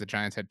Giants, right? Because the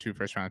Giants had 2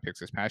 first-round picks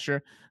this past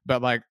year.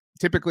 But like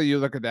typically you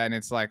look at that and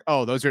it's like,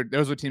 oh, those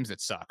are teams that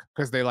suck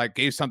because they like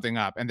gave something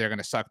up and they're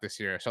gonna suck this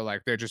year. So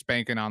like they're just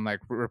banking on like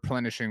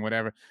replenishing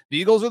whatever. The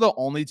Eagles are the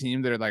only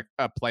team that are like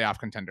a playoff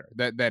contender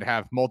that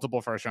have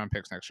multiple first-round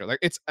picks next year. Like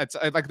it's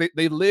like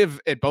they live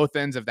at both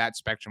ends of that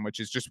spectrum, which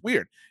is just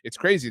weird. It's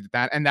crazy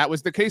and that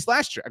was the case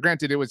last year.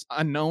 Granted, it was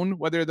unknown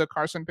whether the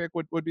Carson pick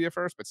would be a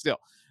first, but still.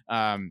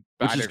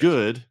 Which is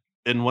good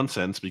in one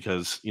sense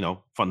because,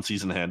 fun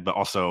season ahead, but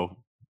also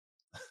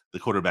the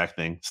quarterback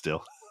thing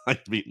still,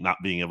 like not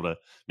being able to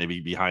maybe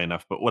be high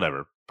enough, but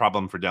whatever.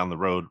 Problem for down the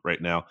road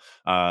right now.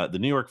 The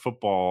New York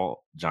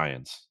Football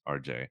Giants,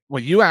 RJ.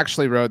 Well, you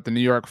actually wrote the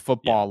New York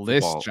Football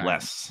list football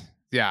Giants. Less.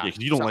 Yeah,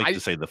 because you don't like to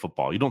say the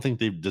football. You don't think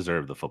they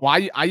deserve the football.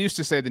 Well, I used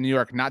to say the New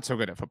York not so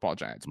good at football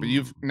Giants, but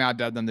you've now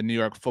dubbed them the New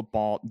York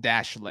Football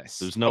 -list.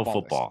 There's no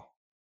football.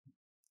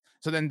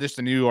 So then just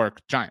the New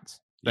York Giants,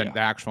 the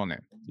actual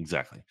name.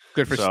 Exactly.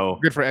 Good for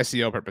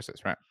SEO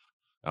purposes, right?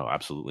 Oh,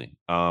 absolutely.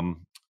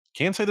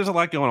 Can't say there's a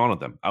lot going on with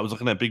them. I was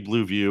looking at Big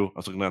Blue View. I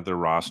was looking at their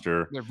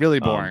roster. They're really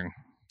boring.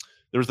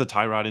 There was the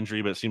Tyrod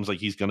injury, but it seems like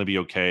he's going to be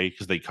okay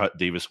because they cut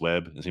Davis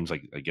Webb. It seems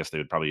like I guess they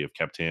would probably have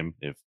kept him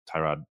if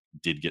Tyrod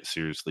did get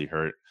seriously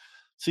hurt.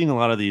 Seeing a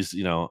lot of these,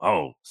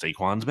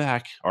 Saquon's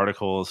back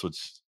articles, which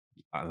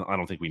I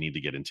don't think we need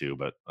to get into,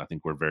 but I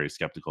think we're very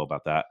skeptical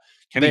about that.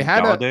 Kenny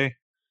Golladay.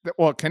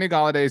 Kenny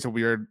Golladay is a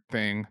weird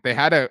thing. They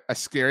had a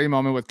scary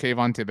moment with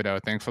Kayvon Thibodeau.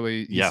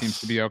 Thankfully, he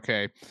seems to be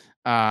okay.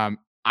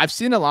 I've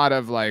seen a lot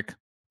of like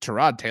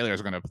Tyrod Taylor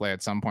is going to play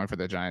at some point for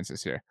the Giants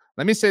this year.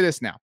 Let me say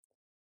this now.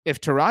 If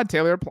Tyrod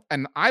Taylor,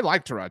 and I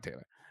like Tyrod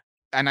Taylor,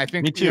 and I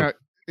think,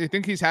 I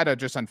think he's had a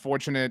just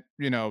unfortunate,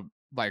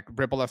 like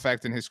ripple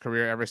effect in his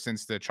career ever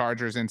since the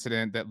Chargers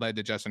incident that led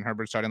to Justin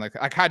Herbert starting.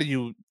 Like how do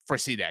you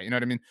foresee that? You know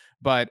what I mean?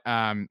 But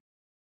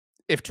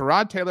if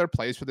Tyrod Taylor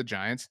plays for the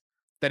Giants,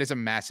 that is a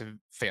massive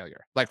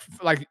failure. Like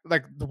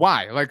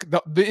why? Like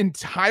the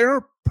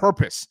entire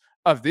purpose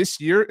of this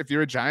year, if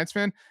you're a Giants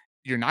fan,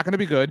 you're not going to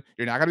be good.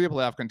 You're not going to be a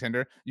playoff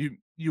contender.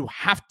 You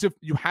have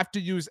to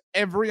use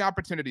every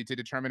opportunity to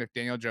determine if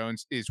Daniel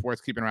Jones is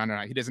worth keeping around or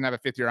not. He doesn't have a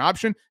 5th-year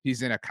option.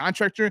 He's in a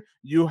contract year.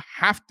 You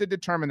have to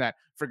determine that.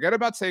 Forget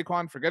about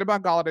Saquon. Forget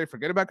about Golladay.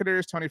 Forget about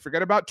Kadarius Toney.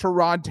 Forget about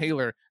Tyrod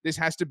Taylor. This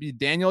has to be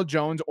Daniel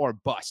Jones or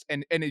bust.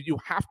 And you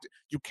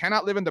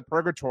cannot live in the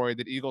purgatory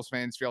that Eagles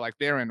fans feel like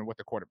they're in with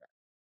the quarterback.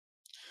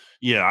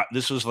 Yeah,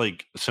 this was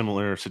like a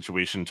similar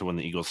situation to when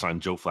the Eagles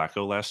signed Joe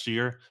Flacco last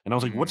year. And I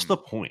was like, what's the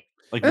point?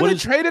 Like, and they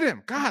traded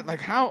him. God, like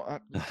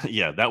how?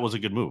 Yeah, that was a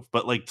good move.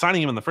 But like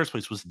signing him in the first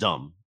place was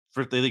dumb.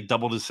 They like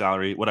doubled his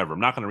salary, whatever. I'm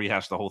not going to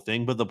rehash the whole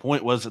thing. But the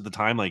point was at the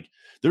time, like,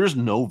 there is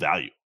no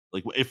value.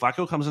 Like if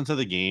Flacco comes into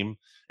the game,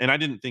 and I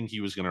didn't think he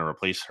was going to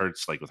replace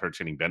Hurts, like with Hurts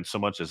getting benched so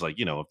much as like,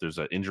 if there's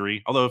an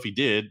injury, although if he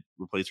did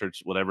replace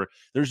Hurts, whatever,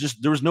 there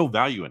was no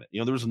value in it.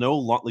 There was no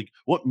like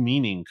what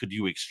meaning could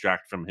you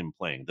extract from him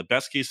playing? The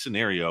best case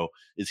scenario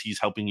is he's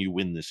helping you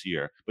win this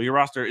year, but your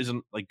roster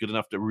isn't like good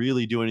enough to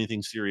really do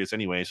anything serious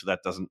anyway. So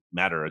that doesn't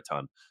matter a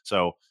ton.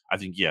 So I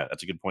think,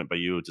 that's a good point by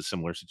you. It's a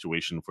similar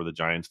situation for the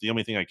Giants. The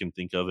only thing I can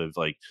think of is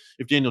like,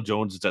 if Daniel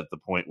Jones is at the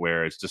point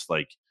where it's just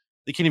like,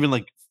 they can't even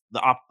like,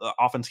 the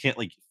offense can't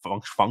like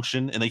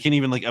function, and they can't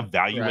even like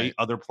evaluate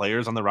other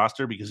players on the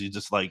roster because he's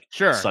just like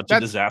such a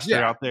disaster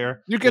out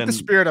there. You get the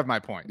spirit of my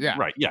point. Yeah.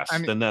 Right. Yes. I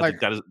mean, then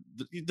that is,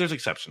 there's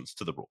exceptions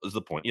to the rule is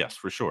the point. Yes,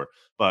 for sure.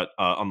 But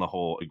on the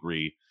whole,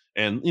 agree.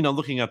 And,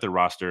 looking at their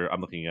roster, I'm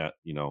looking at,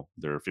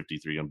 their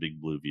 53 on Big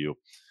Blue View,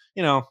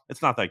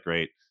 it's not that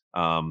great.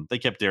 They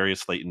kept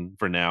Darius Slayton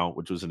for now,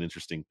 which was an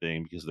interesting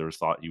thing because there was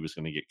thought he was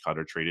going to get cut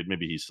or traded.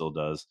 Maybe he still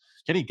does.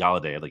 Kenny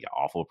Golladay had like an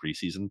awful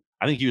preseason.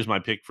 I think he was my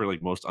pick for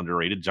like most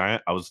underrated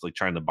Giant. I was like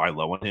trying to buy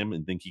low on him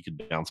and think he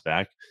could bounce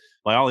back.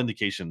 By all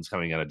indications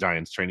coming out of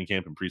Giants training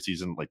camp and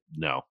preseason, like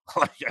no,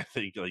 like I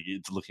think like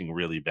it's looking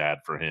really bad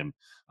for him.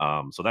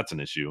 So that's an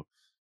issue.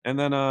 And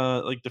then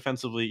like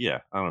defensively, I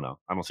don't know.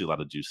 I don't see a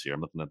lot of juice here. I'm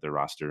looking at their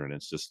roster and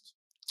it's just.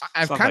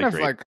 I've kind of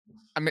like,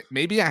 I mean,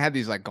 maybe I had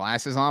these like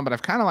glasses on, but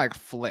I've kind of like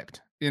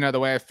flipped, the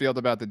way I feel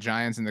about the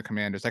Giants and the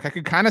Commanders. Like I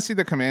could kind of see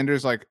the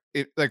Commanders, like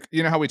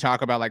how we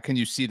talk about, like, can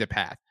you see the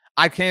path?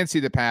 I can see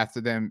the path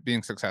to them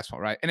being successful.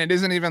 Right. And it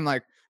isn't even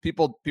like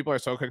people are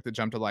so quick to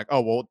jump to like,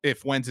 oh, well,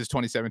 if Wentz is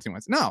 2017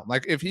 Wentz. No,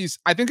 like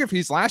I think if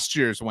he's last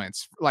year's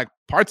Wentz, like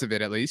parts of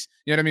it at least,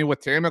 you know what I mean?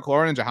 With Terry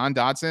McLaurin and Jahan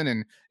Dotson,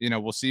 and,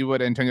 we'll see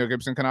what Antonio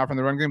Gibson can offer in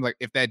the run game. Like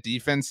if that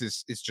defense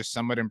is just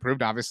somewhat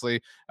improved,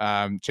 obviously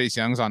Chase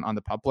Young's on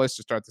the PUP list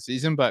to start the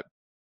season, but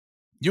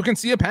you can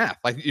see a path.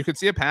 Like you could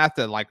see a path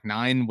to like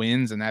 9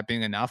 wins and that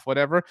being enough,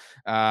 whatever.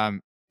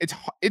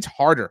 It's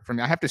harder for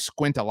me. I have to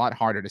squint a lot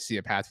harder to see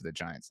a path for the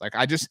Giants. Like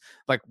I just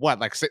like what,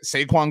 like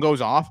Saquon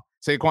goes off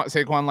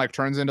Saquon like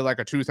turns into like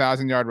a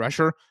 2,000-yard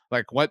rusher.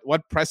 Like what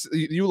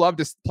you love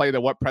to play the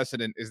what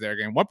precedent is there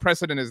game. What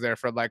precedent is there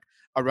for like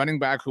a running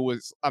back who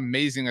was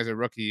amazing as a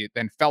rookie,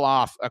 then fell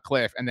off a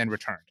cliff and then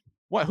returned?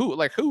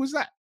 Who was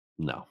that?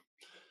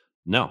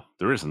 No,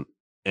 there isn't.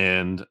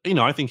 And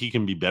I think he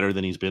can be better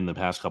than he's been the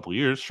past couple of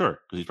years. Sure,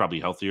 because he's probably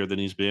healthier than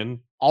he's been.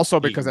 Also,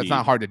 because that's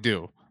not hard to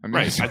do. I mean,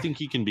 right. I think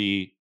he can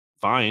be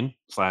fine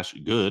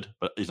 / good,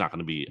 but he's not going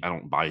to be. I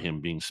don't buy him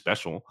being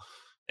special.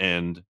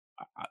 And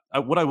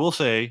what I will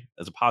say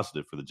as a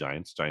positive for the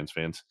Giants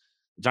fans,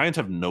 the Giants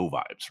have no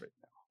vibes right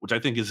now, which I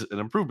think is an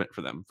improvement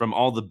for them from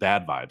all the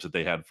bad vibes that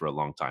they had for a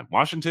long time.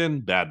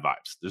 Washington, bad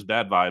vibes. There's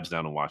bad vibes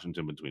down in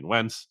Washington between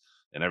Wentz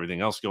and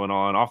everything else going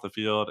on off the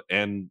field,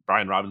 and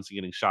Brian Robinson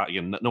getting shot.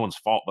 Again, no one's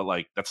fault, but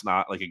like that's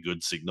not like a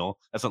good signal.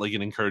 That's not like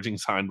an encouraging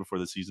sign before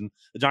the season.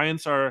 The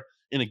Giants are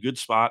in a good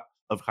spot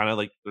of kind of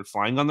like they're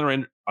flying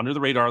on under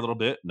the radar a little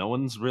bit. No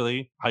one's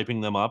really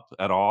hyping them up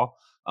at all.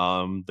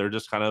 They're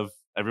just kind of,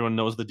 everyone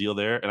knows the deal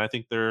there, and I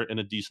think they're in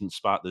a decent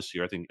spot this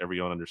year. I think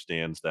everyone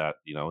understands that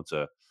it's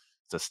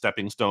a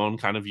stepping stone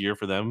kind of year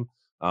for them.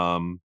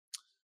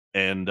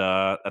 And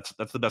that's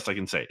the best I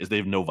can say is they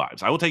have no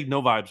vibes. I will take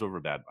no vibes over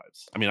bad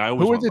vibes. I mean, I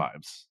always want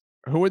vibes.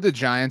 Who are the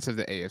Giants of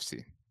the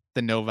AFC?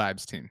 The no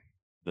vibes team.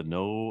 The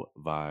no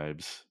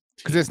vibes.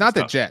 Because it's not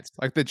the Jets.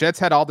 Like the Jets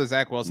had all the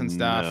Zach Wilson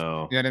stuff.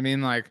 No. You know what I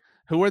mean? Like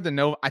who are the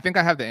no? I think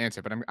I have the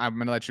answer, but I'm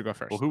going to let you go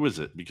first. Well, who is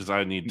it? Because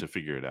I need to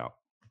figure it out.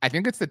 I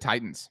think it's the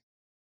Titans.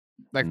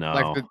 Bad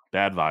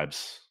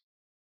vibes.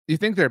 You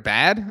think they're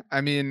bad?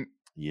 I mean,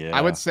 yeah.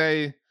 I would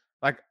say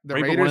like the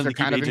Raiders are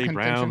kind of in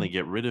contention. They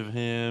get rid of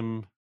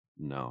him.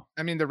 No,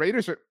 I mean the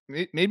Raiders are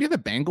maybe the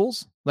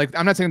Bengals. Like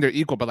I'm not saying they're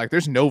equal, but like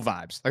there's no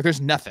vibes. Like there's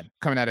nothing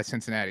coming out of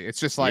Cincinnati. It's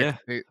just like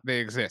they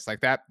exist.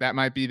 Like that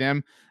might be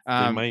them.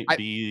 They might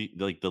be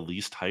like the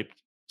least hyped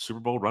Super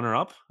Bowl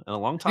runner-up in a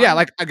long time. Yeah,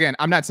 like again,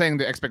 I'm not saying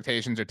the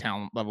expectations or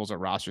talent levels or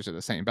rosters are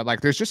the same, but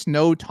like there's just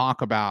no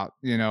talk about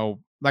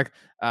like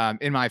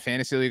in my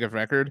fantasy league of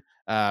record,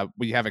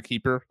 we have a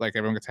keeper. Like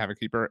everyone gets to have a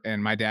keeper,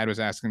 and my dad was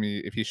asking me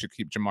if he should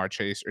keep Jamar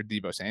Chase or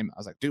Deebo Samuel. I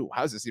was like, dude,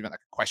 how is this even like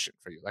a question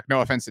for you? Like,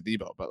 no offense to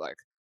Deebo, but like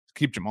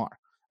keep Jamar.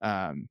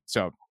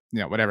 So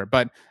whatever.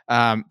 But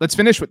let's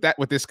finish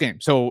with this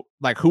game. So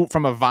like who,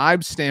 from a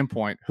vibe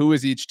standpoint, who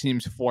is each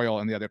team's foil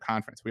in the other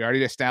conference? We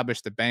already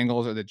established the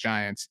Bengals or the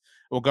Giants.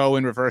 We'll go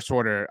in reverse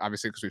order,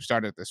 obviously, because we've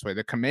started this way.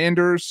 The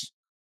Commanders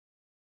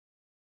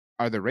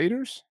are the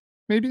Raiders,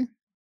 maybe?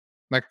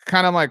 Like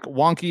kind of like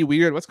wonky,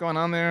 weird. What's going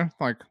on there?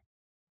 Like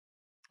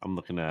I'm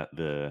looking at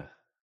the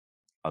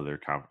other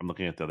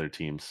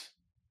teams.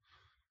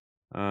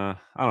 I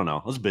don't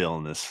know. Let's bail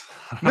on this.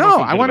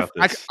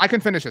 I can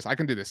finish this. I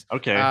can do this.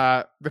 Okay.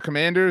 The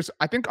Commanders,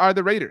 I think, are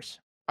the Raiders.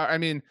 I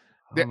mean,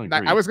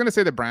 I was gonna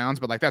say the Browns,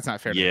 but like that's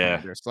not fair. Yeah. To the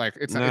Commanders. Like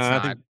it's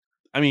not.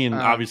 I mean,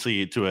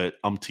 obviously to a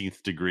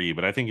umpteenth degree,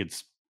 but I think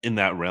it's in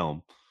that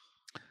realm.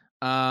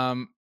 I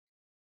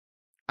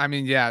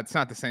mean, yeah, it's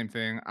not the same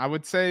thing. I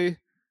would say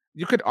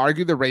you could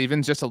argue the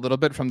Ravens just a little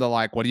bit from the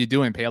like, what are you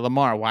doing, pay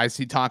Lamar? Why is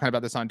he talking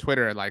about this on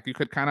Twitter? Like you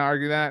could kind of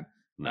argue that.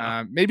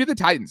 No. Maybe the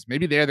Titans.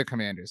 Maybe they're the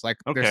Commanders. Like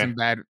there's some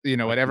bad,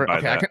 whatever.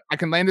 Okay, I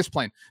can land this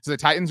plane. So the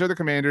Titans are the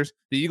Commanders.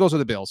 The Eagles are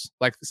the Bills.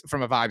 Like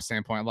from a vibe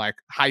standpoint, like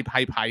hype,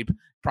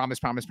 promise.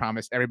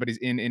 Everybody's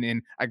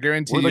in. I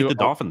guarantee you. Or like the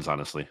Dolphins,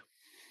 honestly.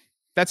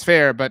 That's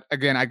fair, but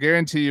again, I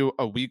guarantee you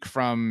a week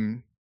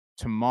from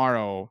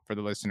tomorrow for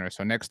the listener.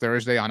 So next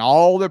Thursday on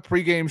all the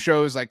pregame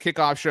shows, like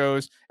kickoff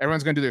shows,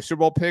 everyone's going to do their Super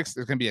Bowl picks.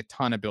 There's going to be a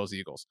ton of Bills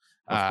Eagles.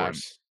 Of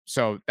course.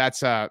 So that's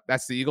the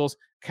Eagles.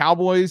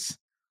 Cowboys.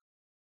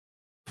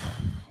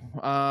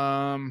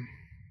 Bad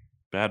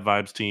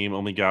vibes team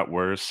only got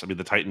worse. I mean,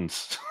 the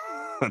Titans.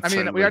 I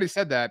mean, we already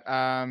said that.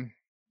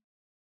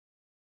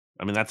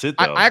 I mean, that's it,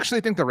 though. I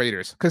actually think the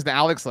Raiders, because the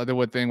Alex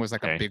Leatherwood thing was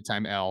like a big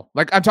time L.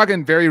 Like I'm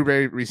talking very,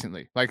 very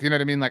recently. Like, you know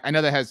what I mean? Like I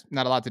know that has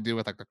not a lot to do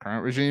with like the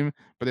current regime,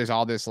 but there's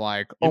all this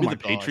like, maybe the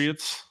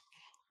Patriots.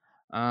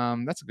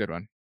 That's a good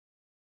one.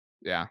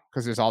 Yeah,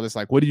 because there's all this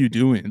like, what are you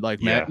doing?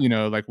 Like Matt,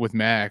 like with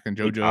Mac and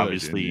Joe Judge,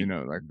 obviously,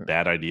 and, like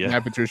bad idea.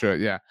 Matt Patricia,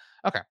 yeah.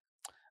 Okay,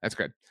 that's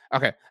good.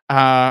 Okay,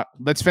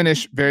 let's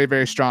finish very,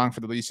 very strong for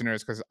the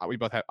listeners because I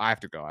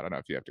have to go. I don't know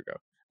if you have to go.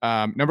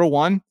 Number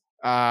one.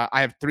 I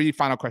have 3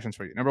 final questions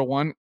for you. Number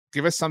 1,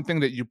 give us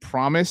something that you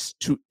promise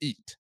to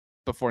eat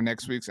before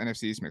next week's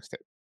NFC East mixtape.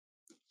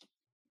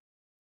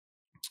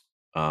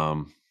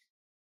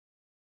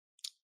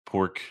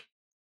 Pork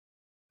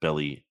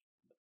belly,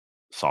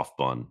 soft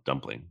bun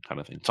dumpling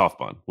kind of thing. Soft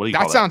bun. What do you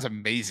call that? That sounds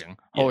amazing.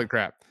 Yeah. Holy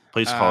crap.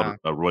 Place called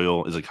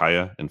Royal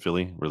Izakaya in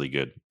Philly. Really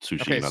good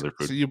sushi and other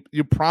food. So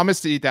you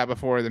promise to eat that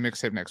before the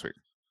mixtape next week.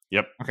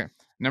 Yep. Okay.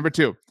 Number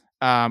 2,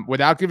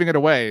 without giving it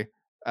away,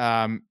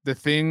 the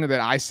thing that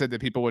I said that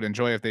people would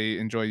enjoy if they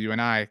enjoy you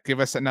and I, give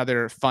us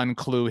another fun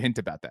clue hint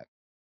about that.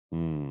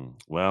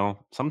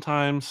 Well,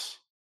 sometimes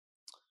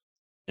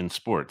in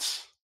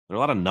sports, there are a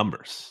lot of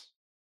numbers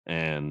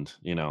and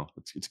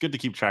it's good to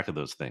keep track of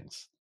those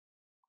things.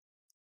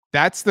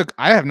 I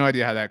have no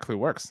idea how that clue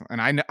works.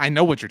 And I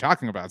know what you're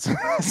talking about.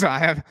 So I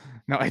have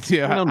no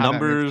idea.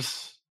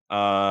 Numbers.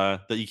 that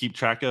you keep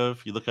track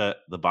of? You look at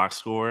the box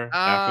score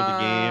after the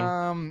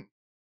game.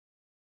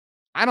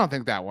 I don't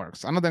think that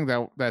works. I don't think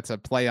that's a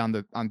play on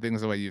things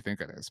the way you think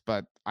it is,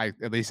 but I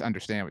at least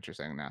understand what you're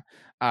saying now.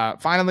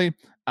 Finally,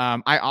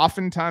 I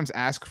oftentimes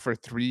ask for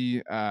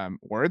three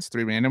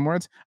random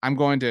words. I'm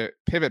going to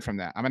pivot from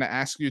that. I'm going to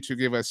ask you to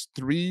give us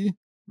 3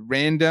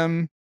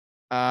 random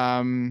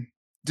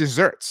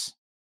desserts.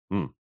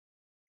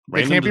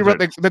 They can't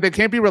but they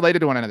can't be related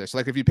to one another. So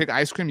like if you pick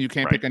ice cream, you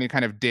can't pick any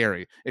kind of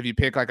dairy. If you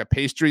pick like a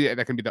pastry,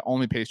 that can be the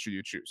only pastry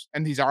you choose.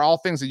 And these are all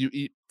things that you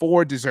eat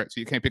for dessert.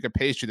 So you can't pick a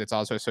pastry that's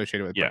also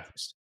associated with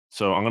breakfast.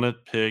 So I'm gonna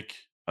pick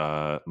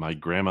my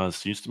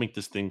grandma's used to make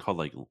this thing called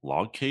like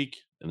log cake,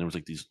 and there was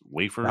like these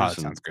wafers. Oh,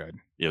 that sounds good.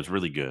 Yeah, it was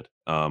really good.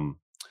 I'm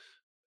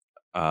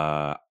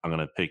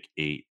gonna pick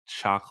a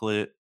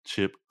chocolate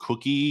chip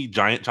cookie,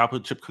 giant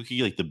chocolate chip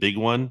cookie, like the big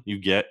one you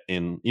get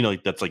in,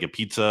 like that's like a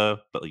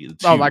pizza, but like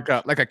it's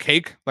like a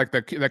cake, like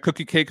the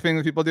cookie cake thing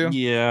that people do.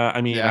 Yeah,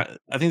 I mean,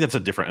 I think that's a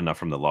different enough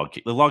from the log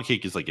cake. The log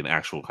cake is like an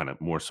actual kind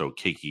of more so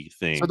cakey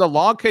thing. So the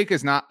log cake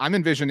is not. I'm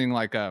envisioning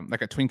like a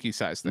Twinkie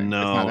size thing.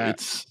 No,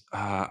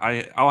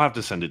 I'll have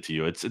to send it to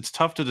you. It's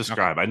tough to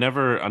describe. Okay. I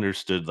never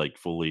understood like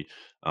fully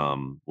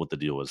what the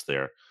deal was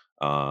there.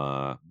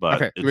 But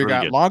okay, we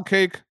got good. Log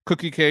cake,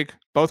 cookie cake,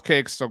 both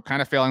cakes, so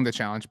kind of failing the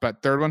challenge.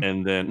 But third one,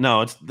 and then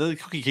no, it's the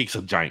cookie cake's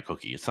a giant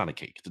cookie. It's not a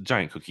cake; it's a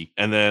giant cookie.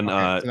 And then,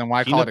 so then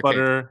why peanut call it a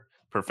butter cake?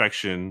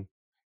 perfection,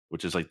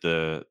 which is like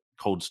the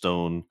Cold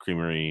Stone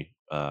Creamery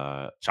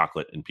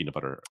chocolate and peanut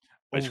butter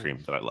ice cream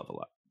that I love a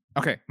lot.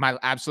 Okay, my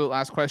absolute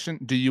last question: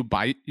 do you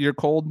bite your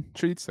cold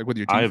treats like with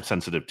your teeth? I have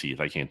sensitive teeth.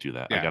 I can't do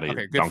that. Yeah, I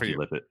gotta donkey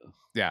lip it.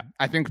 Yeah,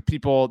 I think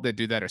people that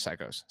do that are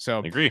psychos.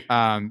 So I agree.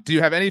 Do you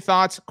have any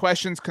thoughts,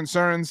 questions,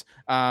 concerns,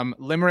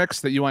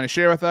 limericks that you want to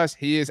share with us?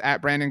 He is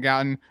at Brandon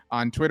Gowton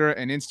on Twitter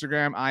and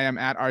Instagram. I am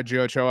at RJ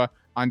Ochoa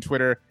on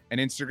Twitter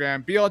and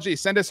Instagram. BLG,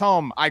 send us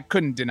home. I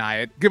couldn't deny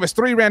it. Give us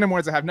 3 random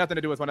words that have nothing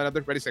to do with one another.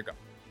 Ready, set, go.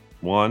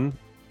 1.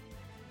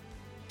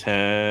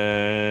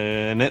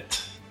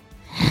 Tenet.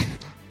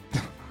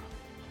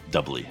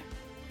 Doubly.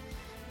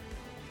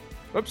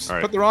 Oops,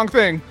 right. Put the wrong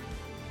thing.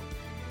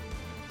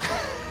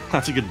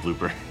 That's a good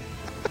blooper.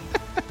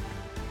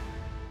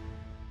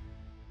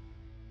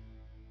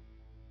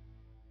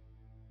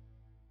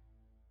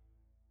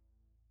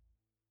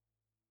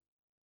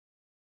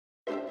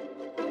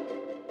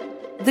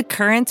 The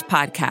Current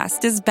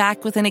podcast is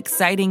back with an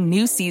exciting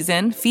new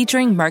season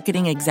featuring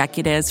marketing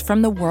executives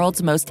from the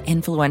world's most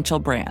influential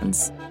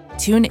brands.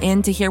 Tune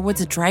in to hear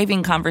what's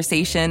driving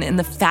conversation in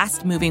the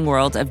fast-moving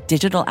world of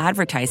digital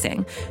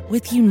advertising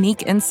with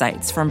unique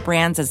insights from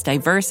brands as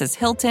diverse as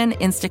Hilton,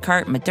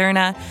 Instacart,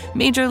 Moderna,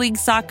 Major League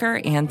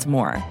Soccer, and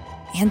more.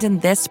 And in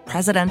this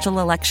presidential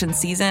election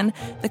season,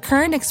 The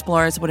Current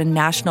explores what a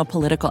national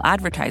political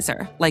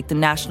advertiser, like the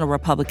National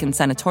Republican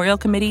Senatorial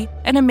Committee,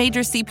 and a major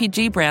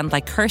CPG brand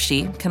like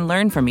Hershey can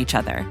learn from each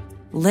other.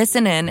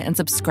 Listen in and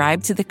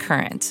subscribe to The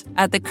Current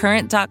at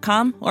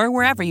thecurrent.com or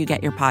wherever you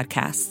get your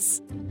podcasts.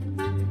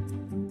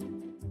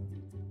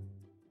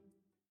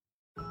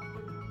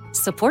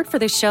 Support for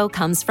this show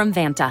comes from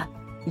Vanta.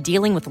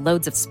 Dealing with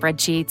loads of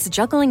spreadsheets,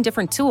 juggling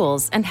different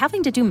tools, and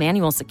having to do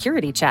manual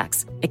security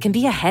checks, it can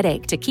be a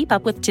headache to keep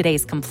up with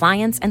today's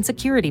compliance and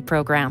security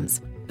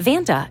programs.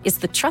 Vanta is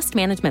the trust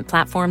management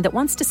platform that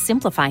wants to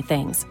simplify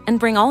things and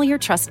bring all your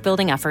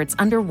trust-building efforts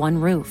under one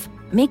roof,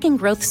 making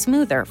growth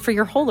smoother for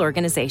your whole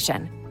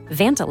organization.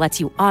 Vanta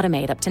lets you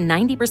automate up to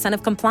 90%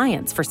 of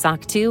compliance for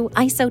SOC 2,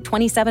 ISO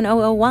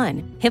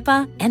 27001,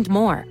 HIPAA, and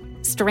more.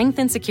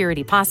 Strengthen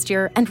security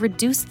posture, and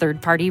reduce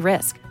third-party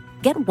risk.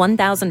 Get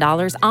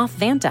 $1,000 off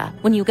Vanta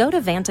when you go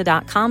to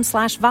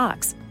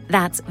vanta.com/Vox.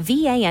 That's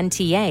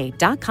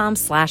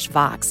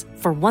VANTA.com/Vox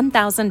for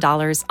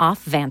 $1,000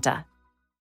 off Vanta.